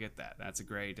 We all get that. That's a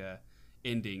great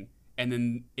ending. And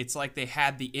then it's like they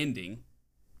had the ending.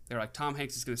 They're like, Tom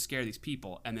Hanks is going to scare these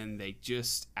people. And then they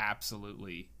just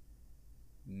absolutely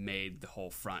made the whole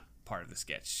front part of the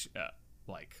sketch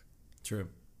True.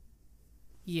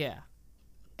 Yeah.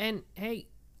 And hey,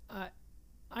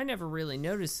 I never really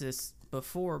noticed this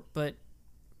before, but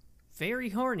very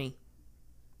horny.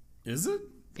 Is it?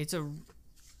 It's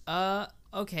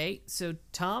okay, so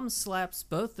Tom slaps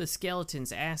both the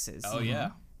skeletons' asses. Oh,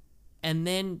 yeah. And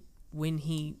then when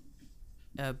he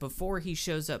before he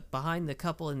shows up behind the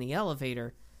couple in the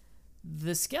elevator,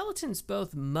 the skeletons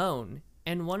both moan,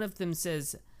 and one of them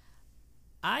says,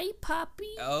 "Ay,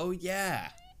 papi?" Oh, yeah.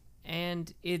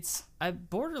 And it's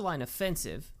borderline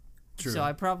offensive. True. So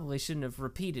I probably shouldn't have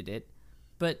repeated it.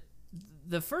 But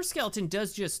the first skeleton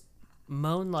does just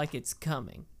moan like it's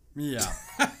coming. Yeah.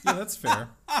 Yeah, that's fair.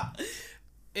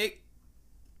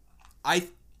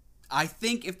 I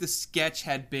think if the sketch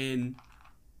had been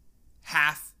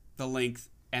half the length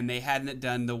and they hadn't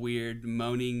done the weird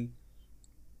moaning,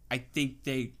 I think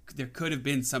there could have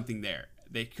been something there.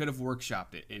 They could have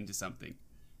workshopped it into something.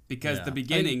 Because Yeah. the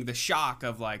beginning, the shock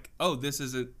of like, oh, this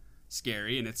isn't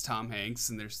scary and it's Tom Hanks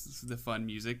and there's the fun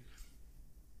music.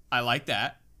 I like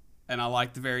that. And I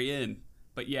like the very end.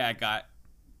 But yeah,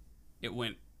 it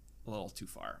went a little too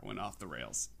far. It went off the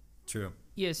rails. True.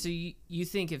 Yeah, so you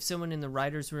think if someone in the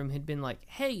writer's room had been like,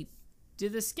 "Hey, do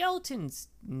the skeletons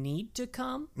need to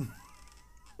come?"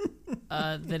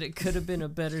 That it could have been a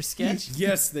better sketch.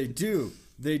 Yes, they do.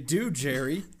 They do,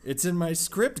 Jerry. It's in my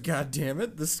script,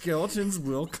 goddammit. The skeletons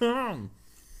will come.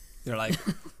 They're like,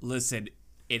 listen,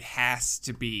 it has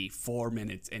to be 4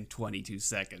 minutes and 22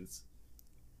 seconds.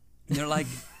 And they're like,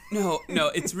 no,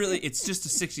 it's just a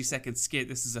 60-second skit.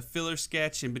 This is a filler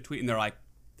sketch in between. And they're like,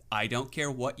 I don't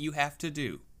care what you have to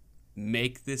do.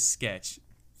 Make this sketch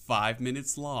 5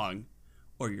 minutes long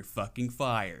or you're fucking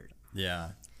fired.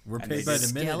 Yeah. We're And paid they by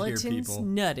the minute here, Skeletons people.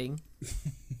 nutting.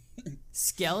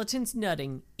 Skeletons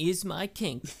nutting is my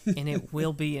kink, and it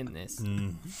will be in this.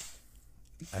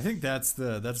 I think that's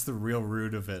the real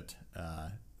root of it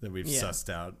that we've Yeah. sussed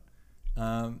out.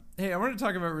 Hey, I want to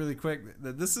talk about really quick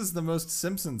that this is the most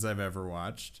Simpsons I've ever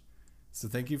watched. So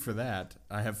thank you for that.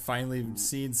 I have finally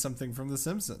seen something from The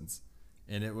Simpsons.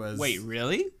 And it was... Wait,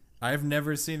 really? I've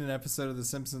never seen an episode of The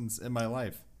Simpsons in my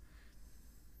life.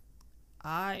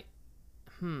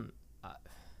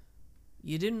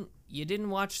 You didn't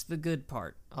watch the good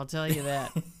part. I'll tell you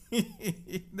that.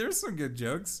 There's some good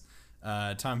jokes.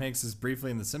 Tom Hanks is briefly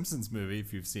in the Simpsons movie,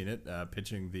 if you've seen it,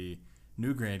 pitching the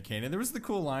new Grand Canyon. There was the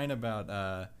cool line about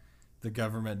the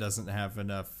government doesn't have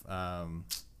enough,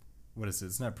 what is it?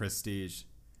 It's not prestige,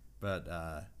 but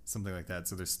something like that.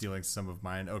 So they're stealing some of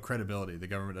mine. Oh, credibility. The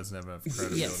government doesn't have enough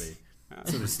credibility.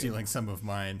 So they're stealing some of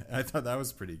mine. I thought that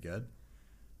was pretty good.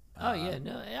 Oh yeah,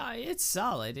 no, yeah, it's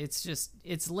solid. It's just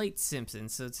it's late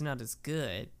Simpsons, so it's not as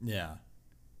good. Yeah.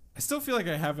 I still feel like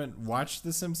I haven't watched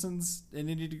The Simpsons in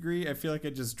any degree. I feel like I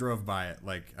just drove by it.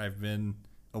 Like I've been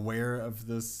aware of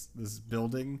this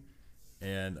building,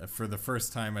 and for the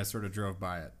first time, I sort of drove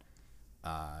by it.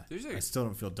 I still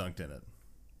don't feel dunked in it.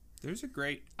 There's a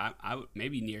great,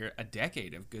 maybe near a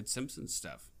decade of good Simpsons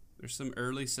stuff. There's some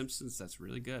early Simpsons that's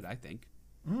really good, I think.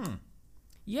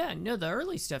 Yeah, no, the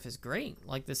early stuff is great.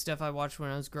 Like the stuff I watched when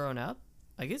I was growing up.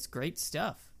 Like it's great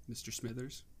stuff. Mr.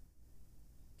 Smithers.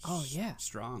 Oh yeah.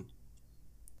 Strong.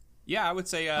 Yeah, I would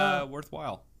say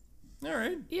worthwhile. All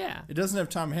right. Yeah. It doesn't have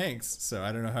Tom Hanks, so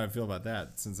I don't know how I feel about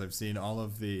that. Since I've seen all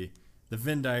of the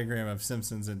Venn diagram of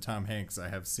Simpsons and Tom Hanks, I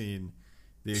have seen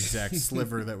the exact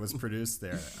sliver that was produced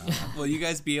there. Will you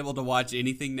guys be able to watch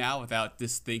anything now without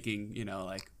this thinking,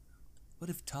 like, what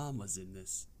if Tom was in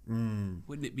this?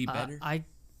 Wouldn't it be better?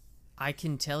 I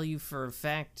can tell you for a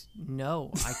fact,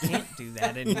 no, I can't do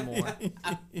that anymore.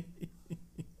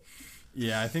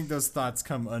 Yeah, I think those thoughts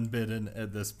come unbidden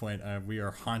at this point. We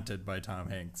are haunted by Tom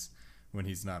Hanks when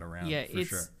he's not around. Yeah, for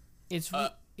sure.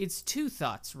 it's two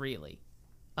thoughts really.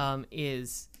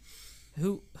 Is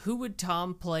who would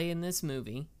Tom play in this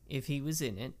movie if he was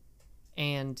in it?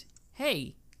 And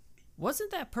hey, wasn't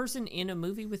that person in a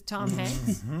movie with Tom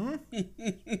Hanks?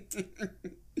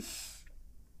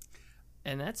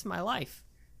 And that's my life.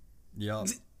 Yup.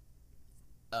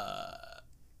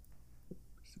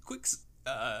 Quick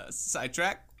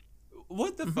sidetrack.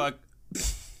 What the fuck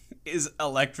is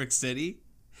Electric City?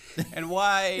 And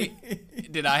why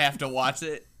did I have to watch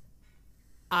it?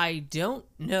 I don't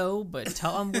know, but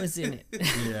Tom was in it.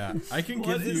 Yeah, I can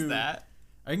What give is you that?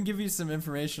 I can give you some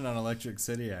information on Electric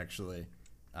City, actually.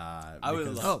 I would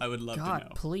because love God, to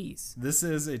know. please. This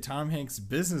is a Tom Hanks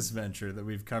business venture that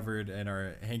we've covered in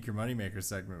our Hank Your Moneymaker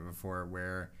segment before,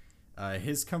 where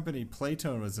his company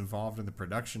Playtone was involved in the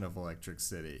production of Electric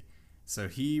City. So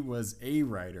he was a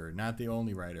writer, not the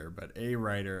only writer, but a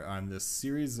writer on this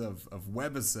series of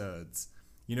webisodes.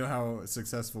 You know how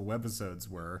successful webisodes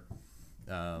were.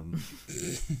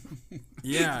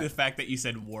 Yeah. The fact that you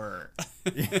said were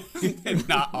and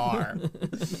not are.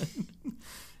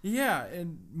 Yeah,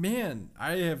 and man,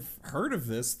 I have heard of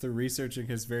this through researching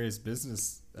his various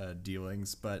business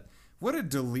dealings, but what a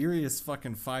delirious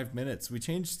fucking 5 minutes. We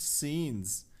changed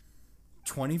scenes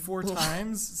 24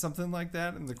 times, something like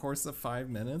that, in the course of 5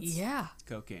 minutes. Yeah.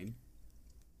 Cocaine.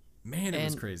 Man, it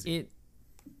was crazy.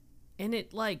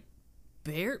 It like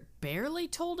barely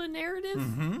told a narrative.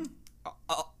 Mm-hmm.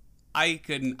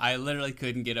 I literally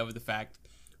couldn't get over the fact,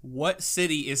 what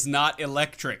city is not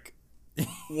electric?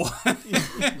 What?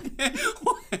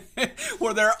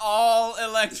 Where they're all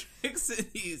electric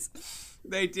cities.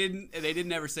 They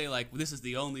didn't ever say like, this is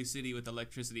the only city with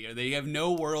electricity, or they have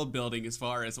no world building as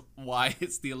far as why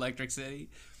it's the electric city.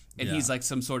 And he's like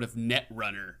some sort of net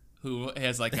runner who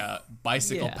has like a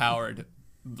bicycle powered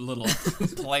little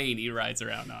plane he rides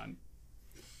around on.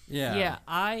 Yeah,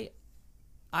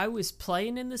 I was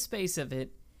playing in the space of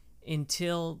it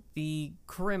until the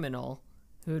criminal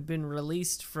who had been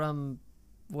released from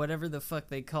whatever the fuck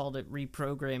they called it,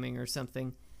 reprogramming or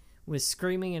something, was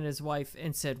screaming at his wife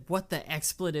and said, "What the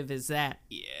expletive is that?"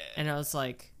 Yeah. And I was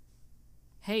like,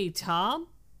 "Hey, Tom,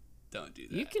 Don't do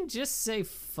that. you can just say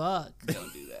fuck."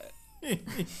 Don't do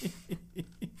that.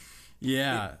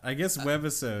 Yeah, I guess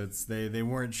webisodes, they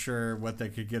weren't sure what they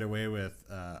could get away with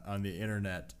on the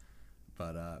internet.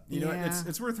 But, you know,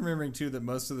 it's worth remembering, too, that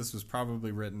most of this was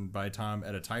probably written by Tom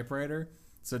at a typewriter.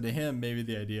 So to him, maybe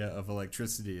the idea of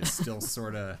electricity is still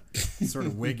sort of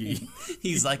wiggy.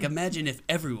 He's like, imagine if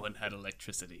everyone had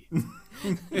electricity.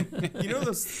 You know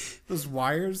those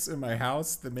wires in my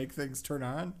house that make things turn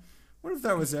on? What if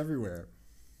that was everywhere?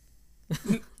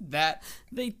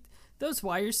 Those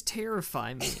wires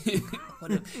terrify me.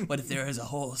 What if there was a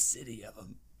whole city of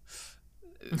them?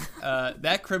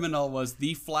 That criminal was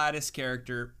the flattest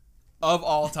character of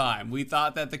all time. We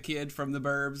thought that the kid from the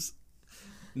Burbs.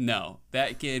 No,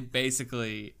 that kid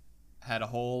basically had a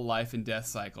whole life and death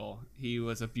cycle. He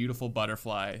was a beautiful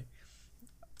butterfly.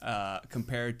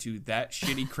 Compared to that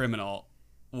shitty criminal,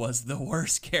 was the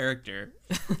worst character.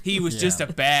 He was just a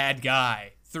bad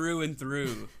guy through and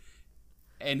through.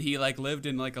 And he like lived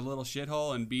in like a little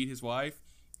shithole and beat his wife.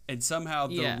 And somehow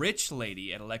the rich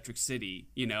lady at Electric City,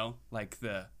 you know, like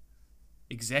the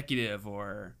executive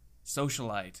or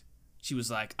socialite, she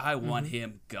was like, I want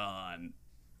him gone.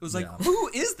 It was like, who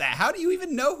is that? How do you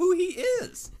even know who he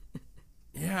is?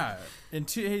 Yeah. And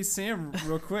hey, Sam,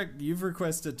 real quick, you've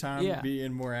requested Tom be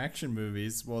in more action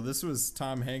movies. Well, this was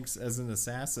Tom Hanks as an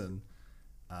assassin,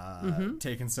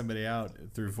 taking somebody out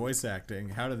through voice acting.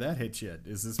 How did that hit you?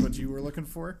 Is this what you were looking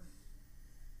for?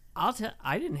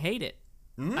 I didn't hate it.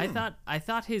 I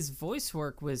thought his voice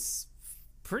work was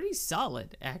pretty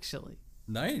solid, actually.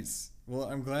 Nice. Well,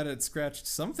 I'm glad it scratched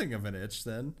something of an itch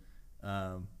then.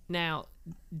 Now,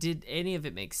 did any of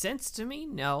it make sense to me?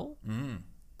 No.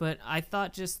 But I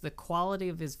thought just the quality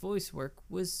of his voice work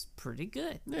was pretty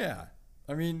good. Yeah.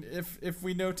 I mean, if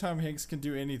we know Tom Hanks can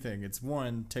do anything, it's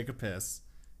one, take a piss,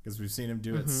 because we've seen him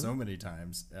do it so many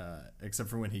times, except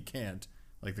for when he can't,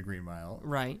 like the Green Mile.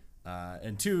 Right.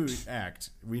 And two,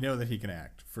 act. We know that he can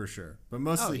act, for sure. But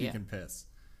mostly he can piss.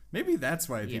 Maybe that's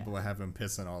why people have him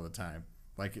pissing all the time.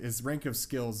 Like, his rank of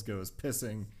skills goes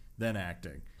pissing, then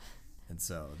acting. And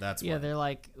so that's why. Yeah, they're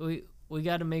like, we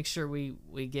got to make sure we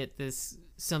get this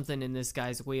something in this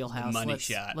guy's wheelhouse. Money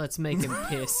shot. Let's make him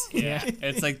piss. Yeah.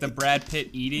 It's like the Brad Pitt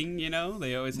eating, you know?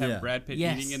 They always have Brad Pitt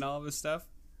eating and all of his stuff.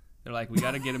 They're like, we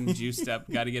got to get him juiced up.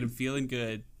 Got to get him feeling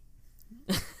good.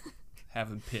 Have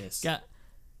him piss.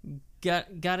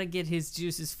 Gotta get his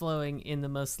juices flowing in the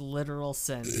most literal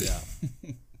sense. Yeah.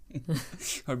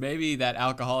 Or maybe that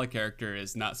alcoholic character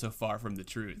is not so far from the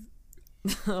truth.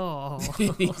 Oh.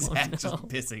 He's actually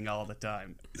pissing all the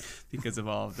time because of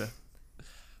all of the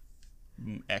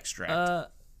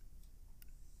extract.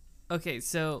 Okay,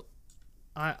 so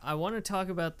I want to talk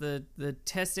about the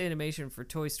test animation for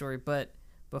Toy Story, but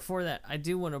before that, I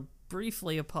do want to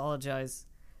briefly apologize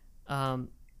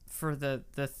for the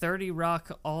 30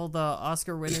 Rock, all the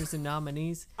Oscar winners and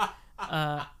nominees.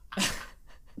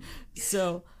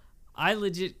 So I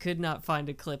legit could not find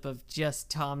a clip of just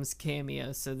Tom's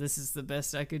cameo, so this is the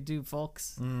best I could do,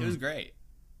 folks. It was great.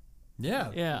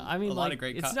 Yeah. Yeah, I mean, A lot of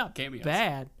great it's not cameos.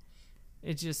 bad.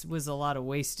 It just was a lot of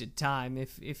wasted time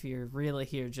if you're really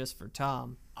here just for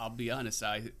Tom. I'll be honest,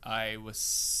 I was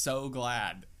so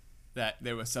glad that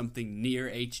there was something near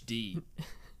HD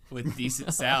with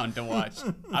decent sound to watch.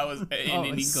 I was in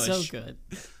English. So good.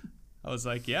 I was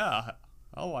like, yeah,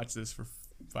 I'll watch this for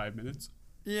 5 minutes.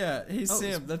 Yeah, hey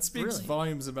Sam, that speaks really?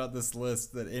 volumes about this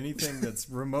list that anything that's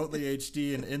remotely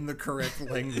HD and in the correct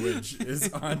language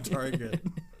is on target.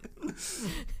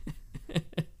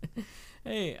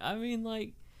 Hey, I mean,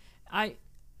 like, I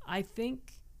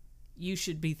think you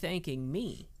should be thanking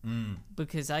me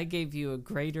because I gave you a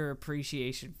greater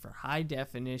appreciation for high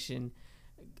definition,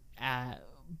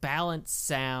 balanced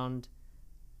sound,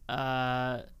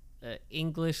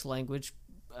 English language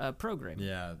programming.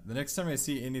 Yeah, the next time I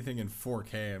see anything in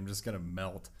 4K, I'm just gonna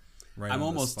melt. Right, I'm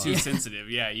on the almost spot. too sensitive.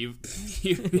 Yeah, you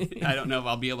I don't know if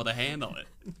I'll be able to handle it.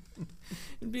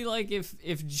 It'd be like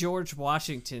if George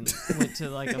Washington went to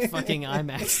like a fucking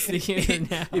IMAX theater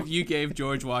now. If you gave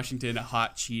George Washington a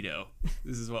hot Cheeto,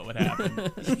 this is what would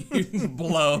happen. You'd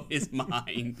blow his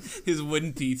mind, his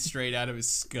wooden teeth straight out of his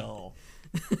skull.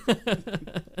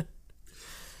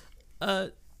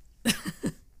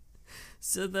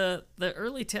 So the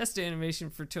early test animation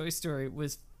for Toy Story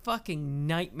was fucking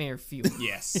nightmare fuel.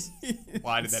 Yes.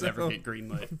 Why did that ever So- get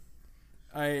greenlit?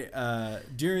 I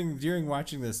during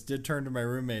watching this did turn to my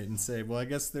roommate and say, well, I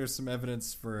guess there's some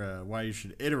evidence for why you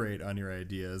should iterate on your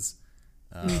ideas.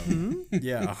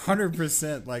 Yeah,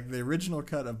 100%. Like the original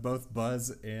cut of both Buzz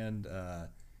and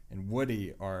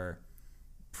Woody are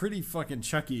pretty fucking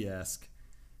Chucky-esque.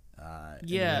 In the way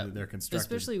Yeah, that they're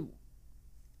constructed.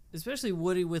 especially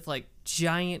Woody with like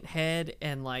giant head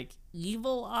and like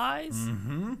evil eyes.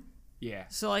 Yeah.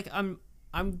 So like I'm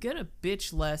gonna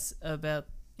bitch less about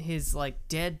his like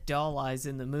dead doll eyes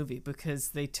in the movie because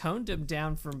they toned him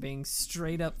down from being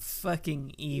straight up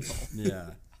fucking evil.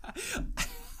 Yeah.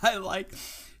 I like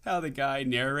how the guy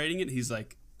narrating it, he's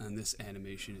like, and this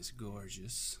animation is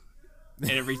gorgeous. And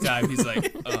every time he's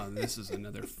like, oh, this is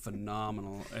another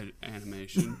phenomenal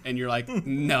animation. And you're like,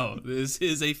 no, this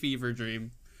is a fever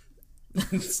dream.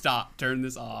 Stop, turn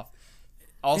this off.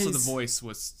 Also, the voice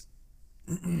was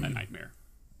a nightmare.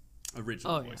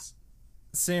 Original voice.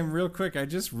 Sam, real quick, I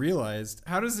just realized,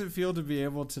 how does it feel to be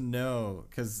able to know,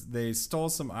 because they stole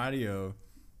some audio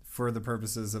for the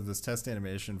purposes of this test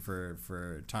animation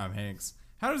for Tom Hanks.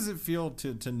 How does it feel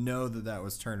to know that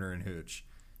was Turner and Hooch?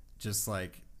 Just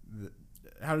like,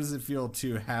 how does it feel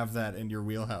to have that in your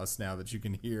wheelhouse now that you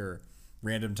can hear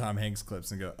random Tom Hanks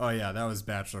clips and go, oh yeah, that was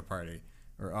Bachelor Party,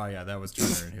 or oh yeah, that was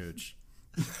Turner and Hooch?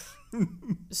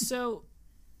 So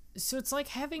it's like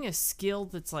having a skill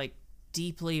that's like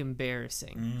deeply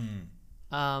embarrassing.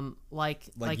 Like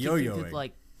if you yo-yoing. could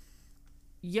like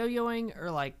yo-yoing or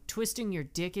like twisting your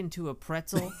dick into a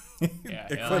pretzel, Yeah,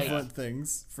 Equivalent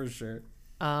things, for sure.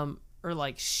 or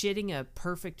like shitting a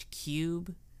perfect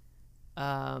cube.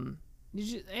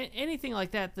 Anything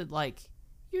like that like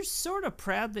you're sort of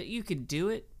proud that you can do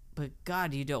it, but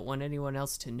God, you don't want anyone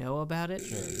else to know about it.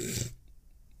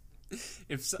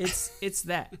 It's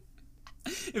that.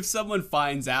 If someone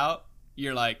finds out,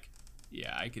 you're like,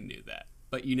 yeah, I can do that.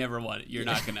 But you never want it. You're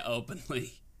not going to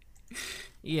openly.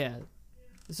 Yeah.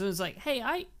 So it's like, hey,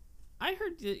 I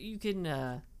heard that you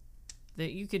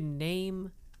can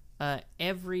name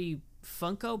every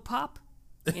Funko Pop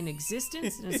in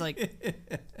existence, and it's like,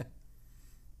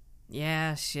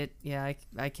 yeah, shit, yeah,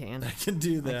 I can. I can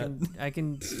do that. I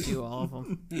can do all of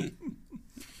them.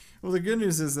 Well, the good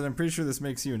news is that I'm pretty sure this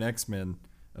makes you an X-Men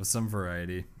of some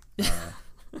variety.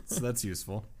 So that's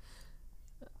useful.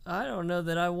 I don't know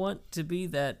that I want to be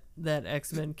that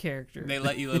X-Men character. They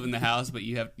let you live in the house, but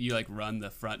you like run the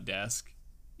front desk.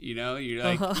 You know, you're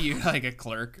like a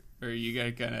clerk, or you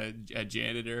got kind of a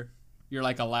janitor. You're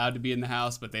like allowed to be in the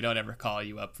house, but they don't ever call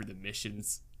you up for the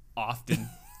missions often.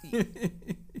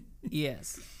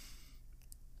 Yes.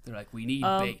 They're like, we need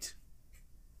bait.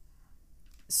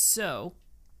 So,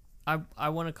 I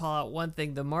want to call out one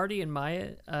thing: the Marty and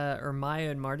Maya, or Maya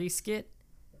and Marty skit.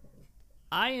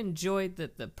 I enjoyed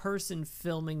that the person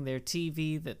filming their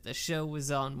TV that the show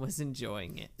was on was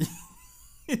enjoying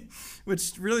it.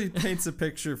 Which really paints a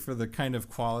picture for the kind of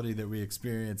quality that we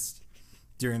experienced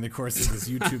during the course of this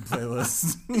YouTube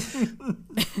playlist.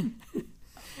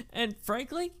 And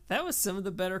frankly, that was some of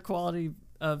the better quality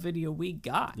video we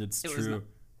got. It's It was true. not-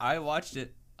 I watched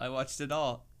it. I watched it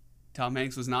all. Tom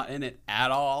Hanks was not in it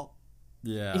at all.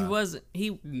 Yeah. He wasn't.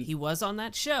 He was on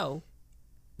that show,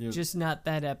 You- just not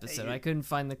that episode. I couldn't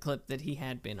find the clip that he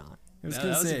had been on. I was No,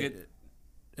 gonna that was a say, good-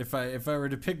 if I were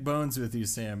to pick bones with you,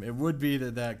 Sam, it would be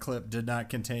that clip did not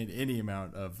contain any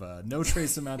amount of no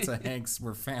trace amounts of Hanks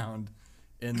were found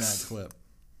in that clip.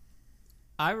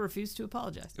 I refuse to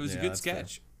apologize. It was Yeah, a good that's fair.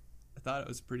 sketch. I thought it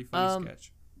was a pretty funny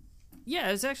sketch. Yeah,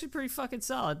 it was actually pretty fucking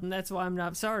solid, and that's why I'm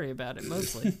not sorry about it,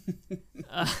 mostly.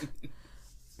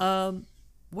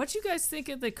 What you guys think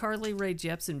of the Carly Rae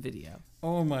Jepsen video?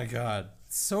 Oh my god,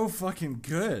 so fucking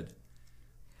good.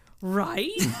 Right?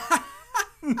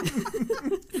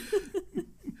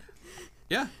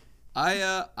 Yeah,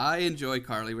 I enjoy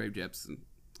Carly Rae Jepsen.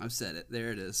 I've said it.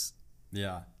 There it is.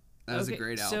 Yeah. That was a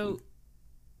great album.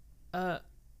 So,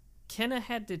 Kenna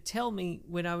had to tell me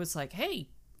when I was like, "Hey,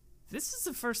 this is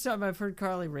the first time I've heard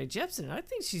Carly Rae Jepsen. I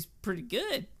think she's pretty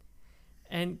good."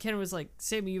 And Kenna was like,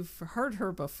 "Sammy, you've heard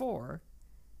her before."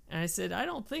 And I said, "I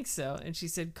don't think so." And she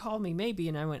said, "Call Me Maybe."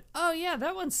 And I went, "Oh yeah,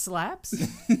 that one slaps."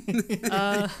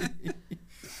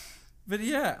 But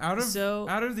yeah, out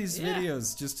of these yeah.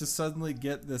 videos, just to suddenly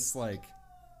get this like,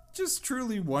 just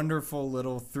truly wonderful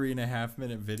little 3.5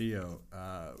 minute video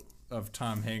of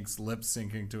Tom Hanks lip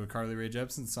syncing to a Carly Rae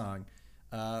Jepsen song.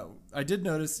 I did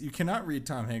notice you cannot read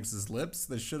Tom Hanks's lips.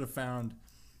 They should have found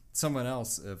someone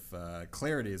else if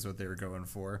clarity is what they were going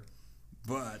for.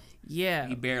 But Yeah,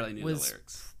 He barely knew the was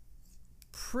lyrics.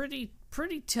 pretty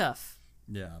tough.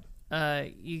 yeah,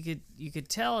 You could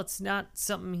tell it's not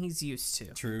something he's used to.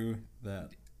 true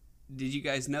that. Did you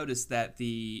guys notice that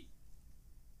the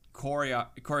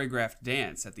choreographed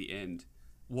dance at the end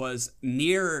was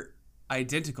near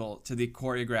identical to the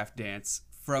choreographed dance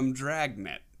from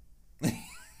Dragnet?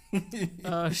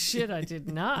 Oh shit, I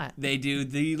did not. They do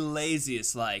the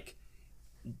laziest, like,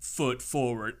 foot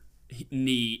forward,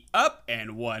 knee up,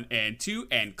 and 1 and 2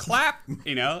 and clap,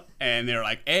 and they're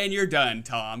like, and you're done,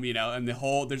 Tom, and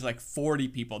there's like 40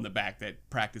 people in the back that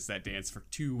practice that dance for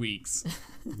 2 weeks.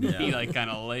 Yeah. He like kind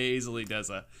of lazily does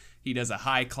a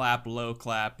high clap, low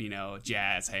clap,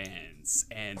 jazz hands,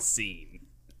 and scene.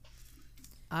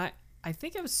 I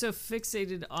think I was so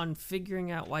fixated on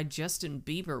figuring out why Justin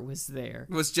Bieber was there.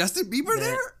 Was Justin Bieber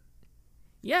there?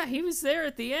 Yeah, he was there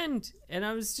at the end, and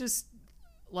I was just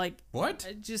like, What?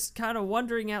 just kind of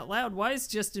wondering out loud, why is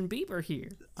Justin Bieber here?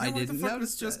 I Why the didn't fuck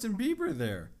notice is Justin Bieber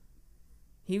there?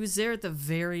 He was there at the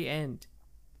very end.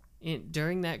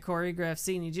 During that choreographed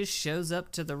scene, he just shows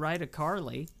up to the right of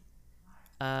Carly,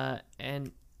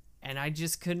 and I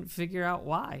just couldn't figure out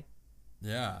why.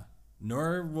 Yeah.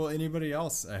 Nor will anybody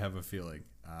else, I have a feeling.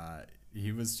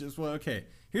 He was just, well, okay.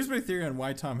 Here's my theory on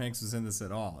why Tom Hanks was in this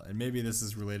at all, and maybe this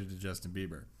is related to Justin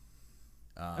Bieber.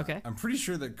 Okay. I'm pretty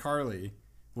sure that Carly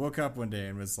woke up one day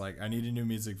and was like, I need a new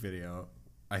music video.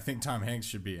 I think Tom Hanks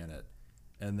should be in it.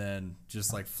 And then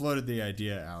just like floated the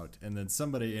idea out. And then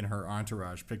somebody in her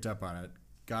entourage picked up on it,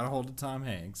 got a hold of Tom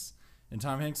Hanks. And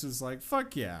Tom Hanks was like,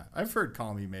 fuck yeah, I've heard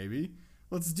Call Me Maybe.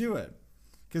 Let's do it.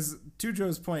 Because to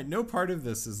Joe's point, no part of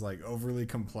this is like overly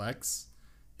complex.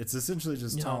 It's essentially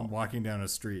just Tom walking down a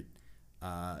street,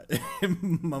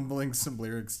 mumbling some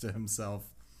lyrics to himself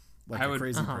like a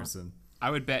crazy person.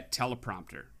 I would bet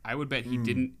teleprompter. I would bet he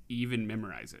didn't even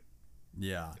memorize it,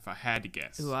 Yeah. if I had to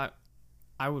guess. Ooh,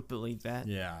 I would believe that.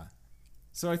 Yeah.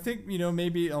 So I think,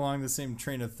 maybe along the same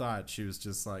train of thought, she was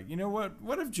just like, you know what?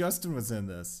 What if Justin was in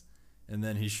this? And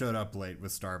then he showed up late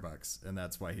with Starbucks, and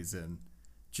that's why he's in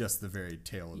just the very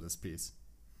tail of this piece.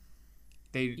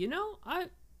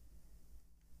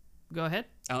 Go ahead.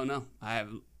 Oh no, I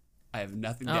have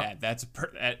nothing to add.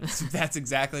 That's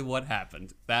exactly what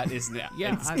happened. That is now.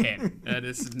 Yeah, it's canon. That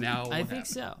is now. What I think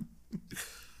happened.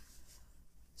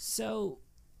 so.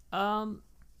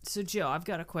 So Joe, I've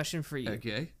got a question for you.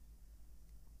 Okay.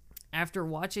 After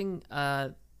watching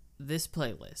this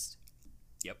playlist,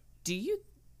 Yep. do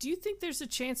you think there's a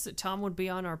chance that Tom would be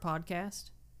on our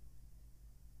podcast?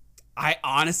 I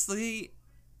honestly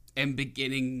am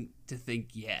beginning to think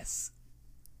yes.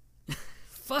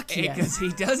 Fuck yes. Because he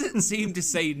doesn't seem to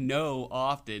say no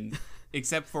often,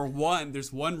 except for one.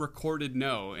 There's one recorded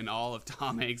no in all of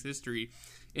Tom Hanks' history,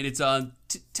 and it's on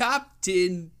top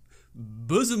 10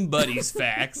 Bosom Buddies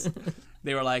facts.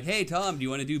 They were like, hey, Tom, do you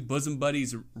want to do Bosom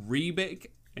Buddies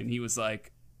remake? And he was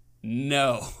like,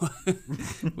 no,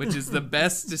 which is the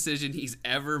best decision he's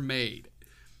ever made.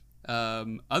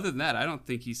 Other than that, I don't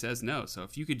think he says no. So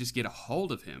if you could just get a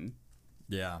hold of him,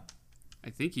 Yeah.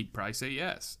 I think he'd probably say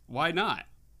yes. Why not?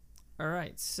 All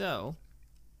right, so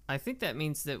I think that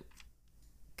means that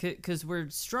because we're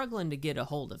struggling to get a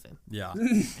hold of him, Yeah.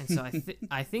 and so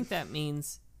I think that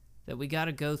means that we got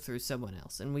to go through someone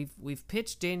else, and we've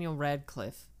pitched Daniel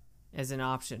Radcliffe as an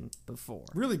option before.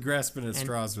 Really grasping at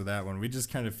straws with that one. We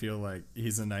just kind of feel like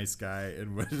he's a nice guy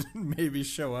and would maybe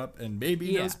show up and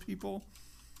maybe knows people.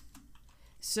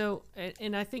 So,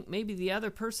 and I think maybe the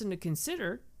other person to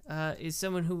consider is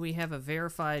someone who we have a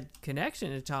verified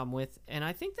connection to Tom with, and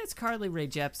I think that's Carly Rae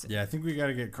Jepsen. Yeah, I think we got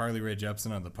to get Carly Rae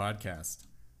Jepsen on the podcast.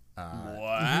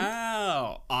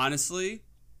 Wow. Honestly,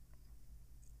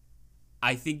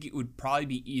 I think it would probably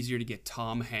be easier to get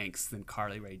Tom Hanks than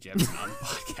Carly Rae Jepsen on the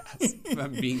podcast, if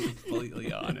I'm being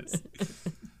completely honest.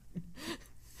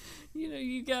 You know,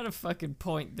 you got a fucking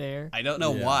point there. I don't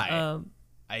know why.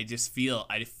 I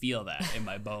feel that in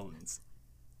my bones.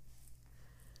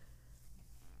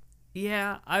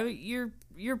 Yeah,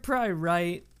 you're probably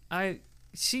right.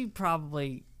 She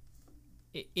probably,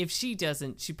 if she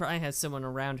doesn't, she probably has someone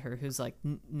around her who's like,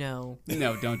 no,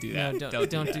 Don't do that. no,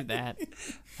 don't do that.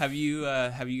 Have you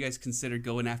guys considered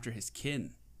going after his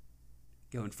kin?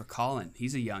 Going for Colin.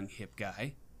 He's a young hip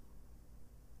guy.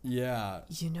 Yeah.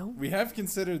 You know, We have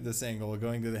considered this angle,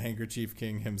 going to the Handkerchief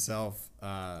King himself,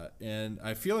 and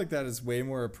I feel like that is way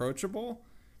more approachable.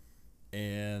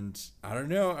 And I don't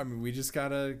know. I mean, we just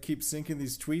gotta keep sinking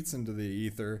these tweets into the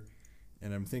ether,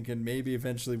 and I'm thinking maybe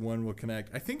eventually one will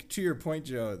connect. I think to your point,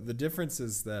 Joe, the difference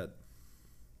is that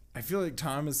I feel like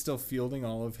Tom is still fielding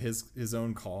all of his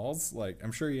own calls. Like,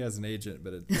 I'm sure he has an agent,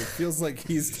 but it feels like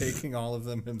he's taking all of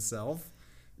them himself.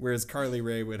 Whereas Carly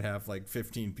Rae would have like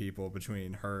 15 people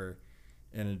between her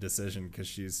and a decision because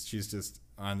she's just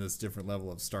on this different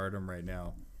level of stardom right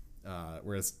now.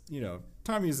 Whereas, you know,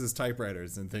 Tom uses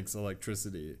typewriters and thinks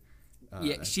electricity.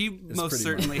 Yeah, she most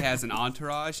certainly has an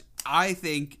entourage. I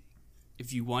think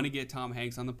if you want to get Tom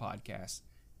Hanks on the podcast,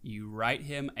 you write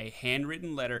him a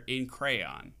handwritten letter in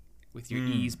crayon with your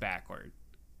E's backward.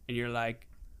 And you're like,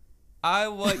 I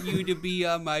want you to be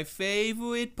on my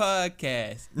favorite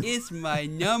podcast. It's my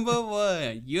number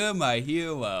one. You're my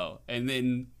hero. And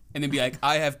then be like,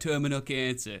 I have terminal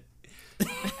cancer.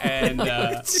 And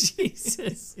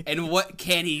Jesus. and what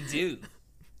can he do?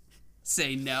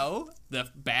 Say no, the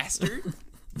bastard.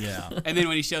 Yeah. And then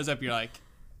when he shows up, you're like,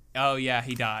 oh yeah,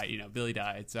 he died. You know, Billy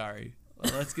died. Sorry.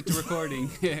 Well, let's get to recording.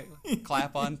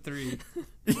 Clap on 3.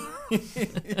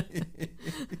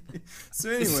 So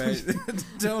anyway,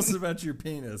 tell us about your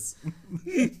penis.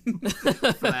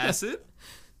 Flaccid.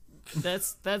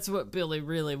 That's what Billy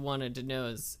really wanted to know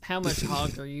is how much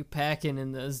hog are you packing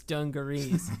in those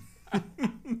dungarees?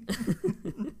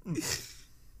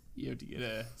 You have to get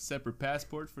a separate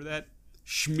passport for that.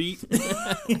 Schmeat.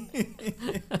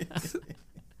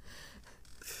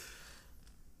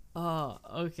 Oh,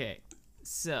 okay.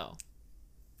 So,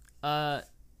 I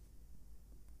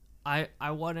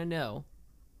want to know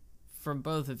from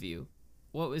both of you,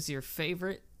 what was your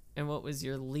favorite and what was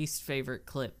your least favorite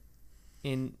clip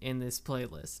in this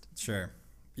playlist? Sure.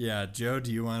 Yeah, Joe,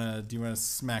 do you wanna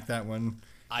smack that one?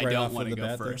 I right don't off want to of the go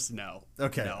bat there? first. No.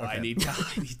 Okay, No, okay. I need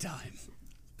time.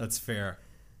 That's fair.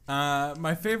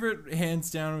 My favorite,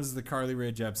 hands down, was the Carly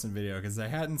Rae Jepsen video because I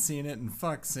hadn't seen it, and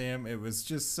fuck Sam, it was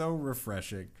just so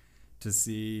refreshing to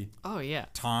see Oh yeah.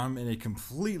 Tom in a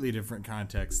completely different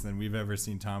context than we've ever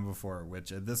seen Tom before.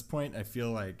 Which at this point, I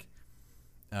feel like,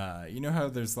 you know how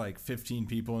there's like 15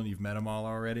 people and you've met them all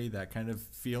already, that kind of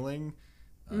feeling.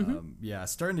 Yeah,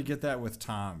 starting to get that with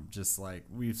Tom. Just like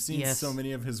we've seen Yes. so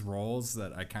many of his roles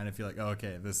that I kind of feel like, oh,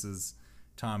 okay, this is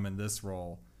Tom in this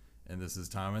role, and this is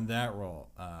Tom in that role.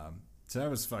 So that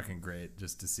was fucking great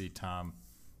just to see Tom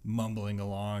mumbling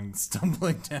along,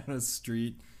 stumbling down a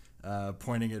street,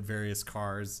 pointing at various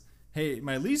cars. Hey,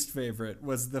 my least favorite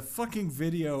was the fucking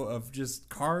video of just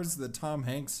cars that Tom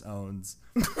Hanks owns.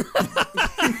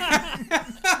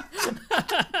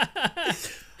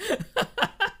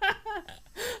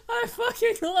 I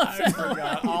fucking love I that.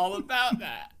 forgot all about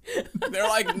that. They're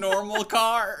like normal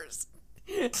cars.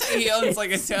 He owns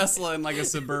like a Tesla and like a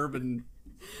Suburban.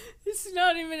 It's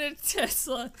not even a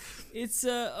Tesla. It's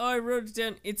I wrote it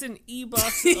down. It's an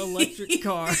e-box electric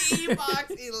car.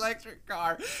 E-Box electric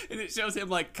car. And it shows him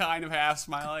like kind of half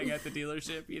smiling at the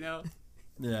dealership, you know?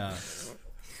 Yeah.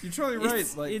 You're totally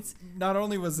right. It's- Not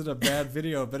only was it a bad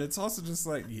video, but it's also just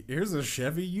like, here's a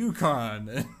Chevy Yukon.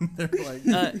 And they're like,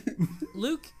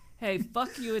 Luke, hey,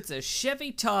 fuck you. It's a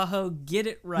Chevy Tahoe. Get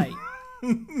it right.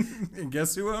 and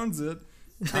guess who owns it?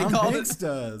 Tom called Hanks it-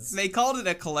 does. They called it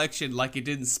a collection like it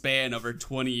didn't span over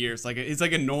 20 years. Like it's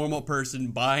like a normal person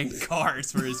buying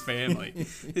cars for his family.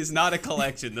 It's not a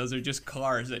collection. Those are just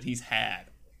cars that he's had.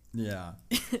 Yeah.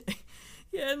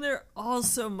 Yeah, and they're all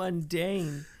so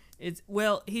mundane.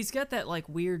 Well, he's got that like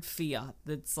weird Fiat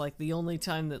that's like the only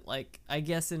time that like I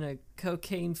guess in a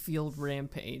cocaine fueled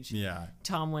rampage, Yeah.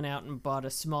 Tom went out and bought a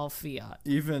small Fiat,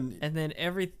 Even and then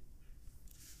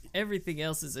everything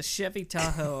else is a Chevy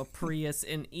Tahoe, a Prius,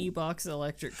 an e-box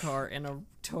electric car, and a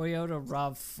Toyota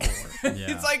RAV4. yeah.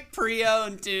 It's like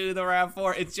pre-owned too, the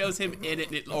RAV4. It shows him in it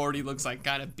and it already looks like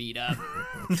kind of beat up.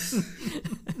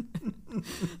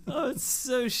 Oh, it's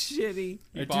so shitty.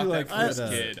 I Bought do like that for his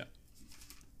that, kid.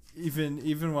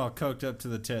 even while coked up to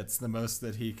the tits, the most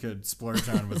that he could splurge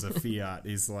on was a Fiat.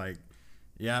 He's like,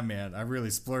 Yeah, man, I really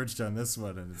splurged on this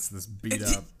one, and it's this beat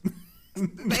up.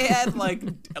 They had like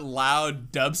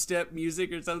loud dubstep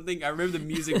music or something. I remember the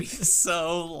music being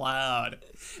so loud,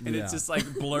 and Yeah. it's just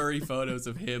like blurry photos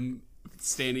of him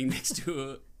standing next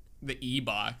to the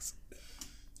E-box.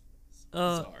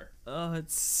 Bizarre. Oh,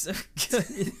 it's so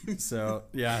good. So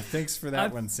yeah, thanks for that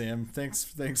I've- one, Sam. Thanks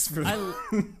for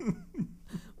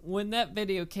When that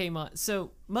video came on,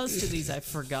 so most of these I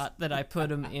forgot that I put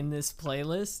them in this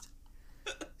playlist.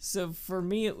 So for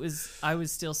me, I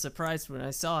was still surprised when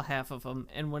I saw half of them,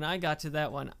 and when I got to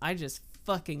that one, I just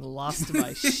fucking lost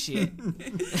my shit.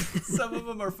 Some of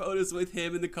them are photos with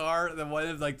him in the car. The one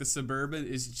of like the Suburban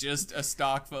is just a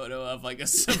stock photo of like a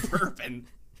Suburban,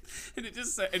 and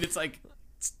it's like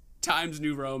Times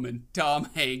New Roman, Tom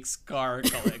Hanks car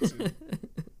collection.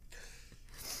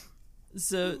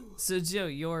 So Joe,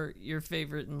 your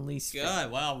favorite and least favorite.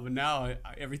 God, wow! But now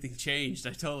everything changed.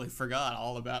 I totally forgot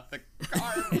all about the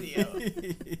car video.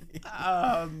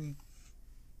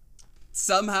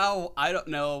 Somehow, I don't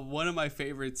know. One of my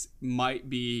favorites might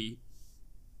be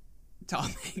Tom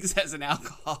Hanks as an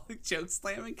alcoholic joke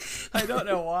slamming. I don't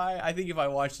know why. I think if I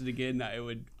watched it again, I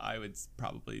would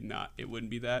probably not. It wouldn't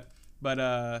be that.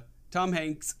 But Tom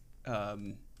Hanks,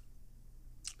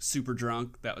 super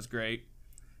drunk. That was great.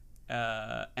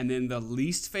 And then the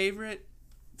least favorite,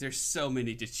 there's so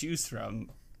many to choose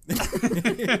from.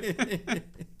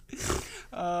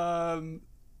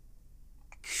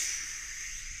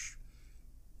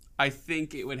 I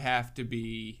think it would have to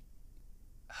be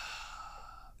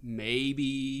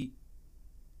maybe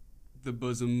the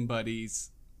Bosom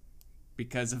Buddies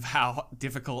because of how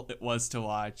difficult it was to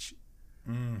watch.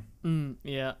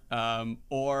 Yeah.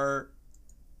 Or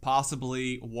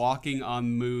possibly Walking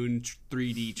on Moon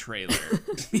 3D trailer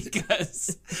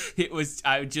because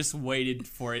I just waited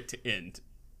for it to end.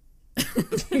 I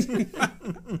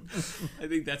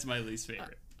think that's my least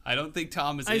favorite. I don't think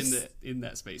Tom is in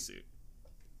that spacesuit.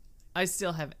 I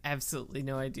still have absolutely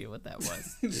no idea what that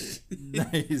was.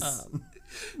 Nice.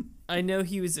 I know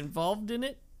he was involved in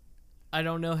it. I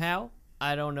don't know how.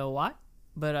 I don't know why,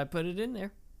 but I put it in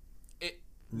there.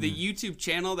 The YouTube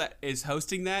channel that is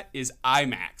hosting that is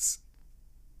IMAX.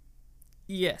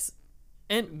 Yes.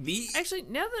 And actually,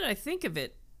 now that I think of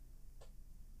it,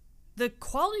 the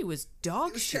quality was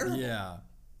dog shit. Yeah.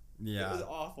 It was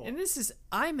awful. And this is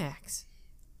IMAX.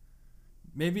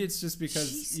 Maybe it's just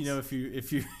because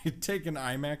if you take an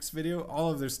IMAX video,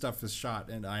 all of their stuff is shot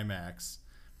in IMAX,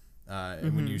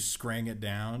 and when you scrang it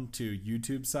down to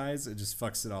YouTube size, it just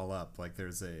fucks it all up. Like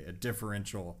there's a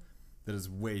differential that is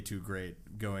way too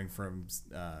great going from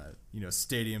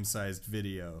stadium sized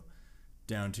video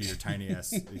down to your tiny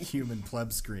ass human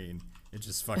pleb screen. It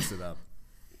just fucks it up.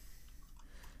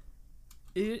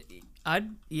 Hey,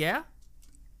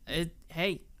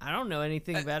 I don't know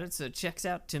anything about it, so it checks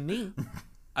out to me.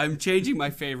 I'm changing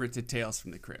my favorite to Tales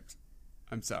from the Crypt.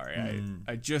 I'm sorry.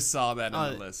 I just saw that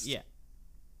on the list. Yeah.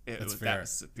 That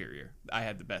was superior. I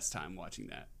had the best time watching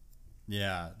that.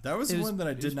 Yeah, that was one that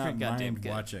I did not mind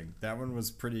good. watching. That one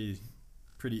was pretty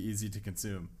easy to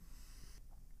consume.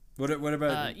 What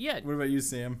about you,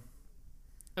 Sam?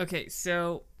 Okay,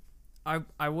 so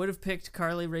I would have picked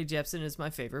Carly Rae Jepsen as my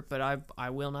favorite, but I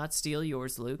will not steal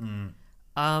yours, Luke.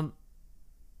 I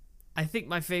think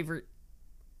my favorite.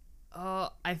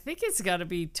 I think it's got to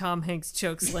be Tom Hanks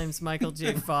chokeslams Michael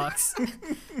J. Fox.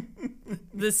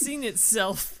 The scene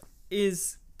itself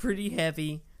is pretty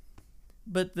heavy,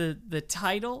 but the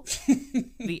title,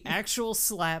 the actual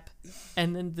slap,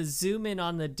 and then the zoom in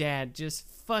on the dad just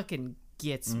fucking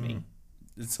gets me.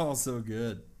 It's all so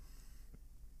good.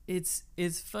 It's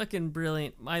fucking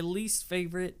brilliant. My least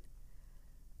favorite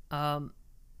has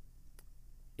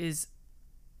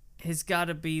got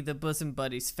to be the Bosom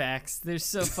Buddies facts. They're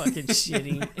so fucking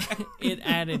shitty. It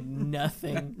added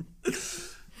nothing.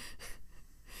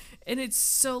 And it's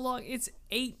so long. It's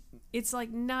like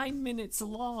 9 minutes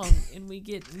long, and we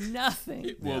get nothing.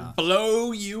 It will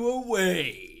blow you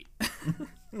away.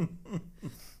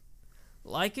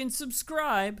 Like and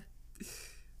subscribe.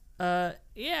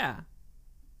 Yeah.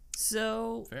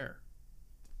 So fair.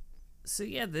 So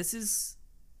yeah, this is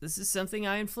something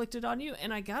I inflicted on you,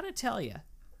 and I gotta tell you,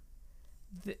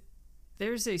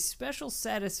 there's a special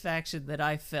satisfaction that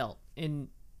I felt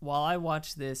while I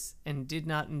watched this and did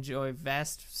not enjoy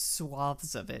vast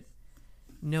swaths of it,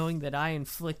 knowing that I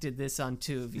inflicted this on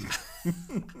two of you.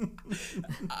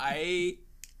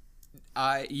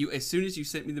 As soon as you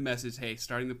sent me the message, hey,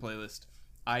 starting the playlist,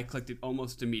 I clicked it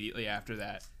almost immediately after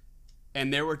that.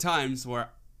 And there were times where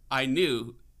I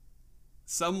knew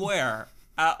somewhere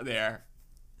out there,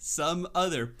 some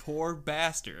other poor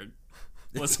bastard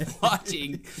was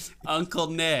watching Uncle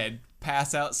Ned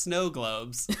pass out snow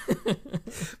globes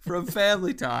from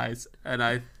Family Ties,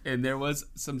 and there was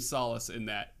some solace in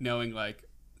that, knowing like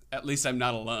at least I'm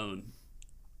not alone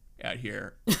out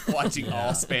here watching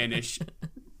all Spanish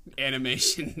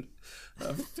animation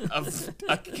of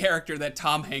a character that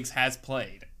Tom Hanks has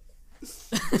played.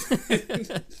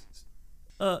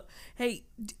 Hey,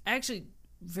 actually,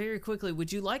 very quickly,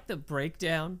 would you like the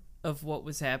breakdown of what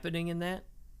was happening in that?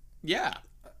 Yeah.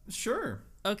 Sure.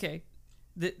 Okay.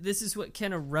 This is what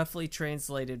Kenna roughly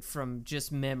translated from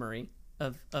just memory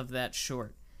of that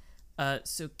short.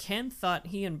 So Ken thought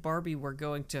he and Barbie were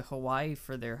going to Hawaii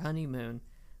for their honeymoon,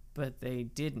 but they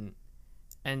didn't.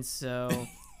 And so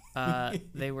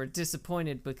they were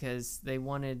disappointed because they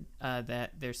wanted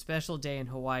that their special day in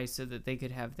Hawaii so that they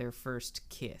could have their first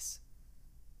kiss.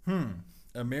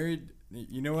 A married,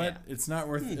 you know what? Yeah. It's not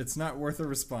worth a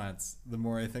response. The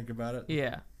more I think about it.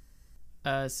 Yeah.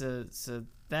 So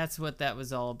that's what that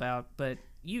was all about. But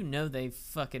you know they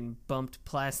fucking bumped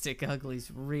Plastic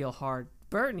Uglies real hard.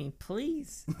 Bernie,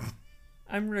 please.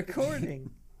 I'm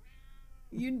recording.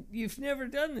 You've never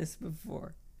done this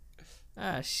before.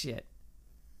 Ah, shit.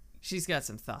 She's got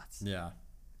some thoughts. Yeah.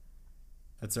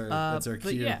 That's our cue.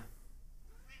 But yeah.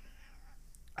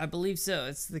 I believe so.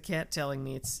 It's the cat telling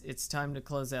me it's time to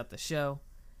close out the show.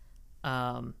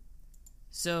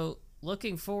 So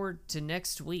looking forward to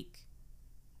next week.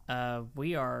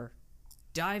 We are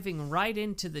diving right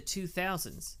into the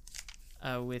 2000s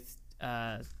with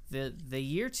the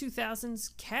year 2000's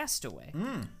Castaway.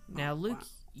 Now, Luke,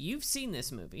 you've seen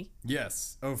this movie.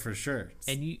 Yes. Oh, for sure.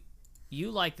 And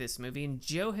you like this movie. And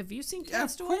Joe, have you seen Yeah, of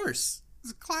Castaway? course.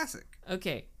 It's a classic.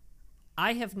 Okay.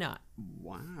 I have not.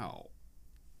 Wow.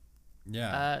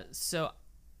 Yeah. So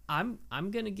I'm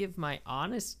going to give my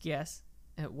honest guess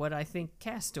at what I think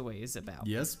Castaway is about.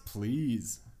 Yes,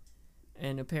 please.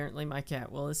 And apparently my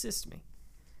cat will assist me.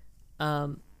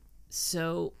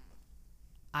 So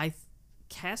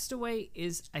Castaway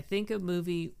is, I think, a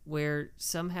movie where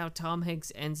somehow Tom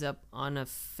Hanks ends up on a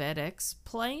FedEx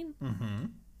plane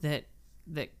that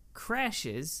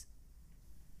crashes,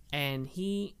 and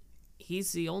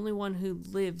he's the only one who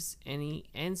lives, and he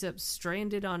ends up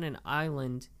stranded on an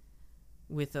island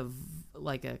with a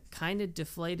kind of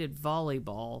deflated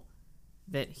volleyball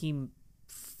that he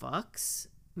fucks,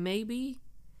 maybe,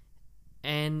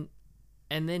 and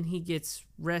then he gets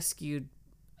rescued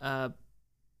by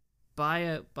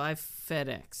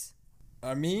FedEx.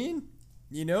 I mean,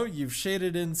 you've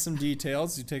shaded in some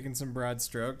details. You've taken some broad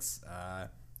strokes.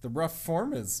 The rough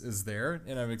form is there,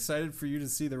 and I'm excited for you to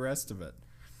see the rest of it,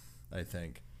 I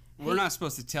think. We're not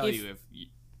supposed to tell you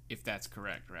if that's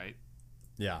correct, right?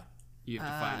 Yeah. You have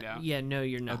to find out. Yeah, no,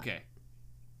 you're not.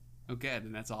 Okay,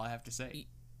 then that's all I have to say.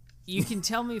 You can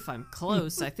tell me if I'm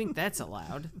close. I think that's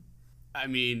allowed. I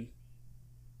mean,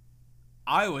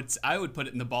 I would put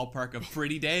it in the ballpark of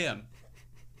pretty damn.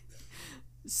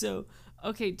 So,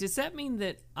 okay, does that mean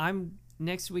that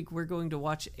next week we're going to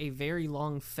watch a very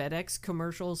long FedEx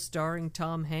commercial starring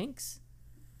Tom Hanks?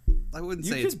 I wouldn't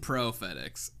say it's pro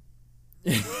FedEx.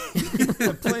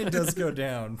 The plane does go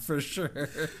down, for sure.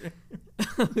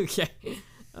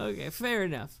 Okay, fair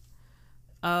enough.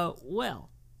 Until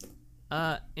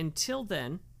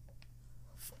then,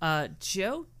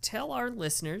 Joe, tell our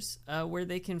listeners where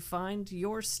they can find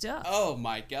your stuff. Oh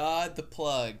my God, the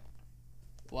plug!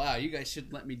 Wow, you guys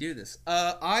should let me do this.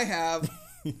 I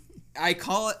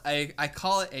call it a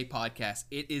podcast.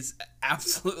 It is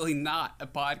absolutely not a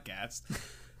podcast.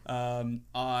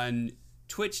 On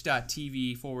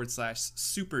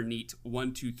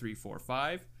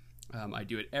twitch.tv/superneat12345. I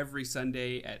do it every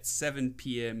Sunday at 7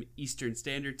 p.m. Eastern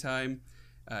Standard Time.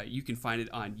 You can find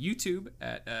it on YouTube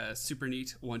at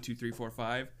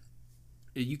superneat12345.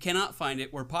 You cannot find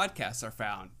it where podcasts are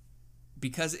found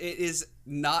because it is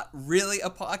not really a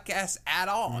podcast at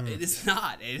all. It is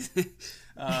not.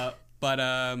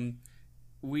 But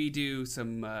we do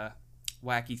some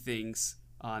wacky things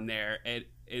on there, and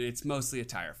it's mostly a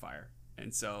tire fire.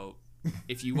 And so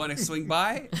if you want to swing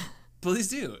by, please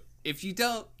do. If you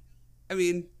don't, I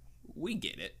mean, we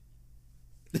get it.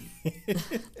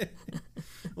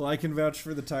 Well, I can vouch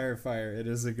for the tire fire. It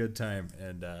is a good time,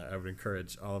 and I would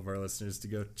encourage all of our listeners to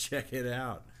go check it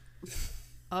out.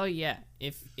 Oh yeah,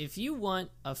 if you want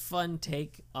a fun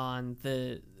take on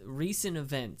the recent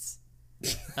events,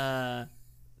 then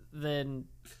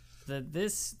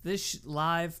this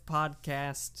live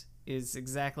podcast is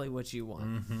exactly what you want.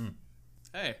 Mm-hmm.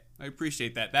 Hey, I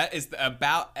appreciate that. That is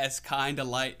about as kind of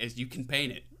light as you can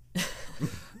paint it.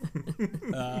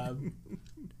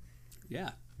 Yeah.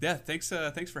 Thanks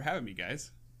for having me,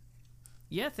 guys.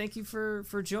 yeah, thank you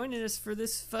for joining us for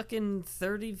this fucking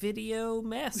 30 video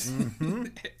mess.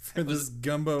 For this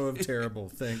gumbo of terrible.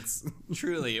 Thanks.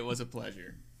 Truly, it was a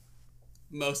pleasure.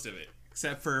 Most of it,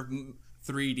 except for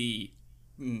 3D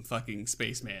fucking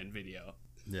spaceman video.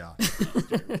 Yeah.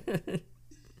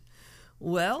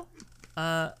 Well,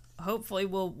 hopefully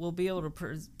we'll be able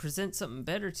to present something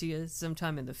better to you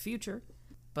sometime in the future.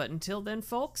 But until then,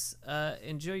 folks,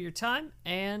 enjoy your time,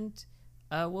 and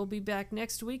we'll be back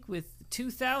next week with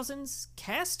 2000's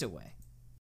Castaway.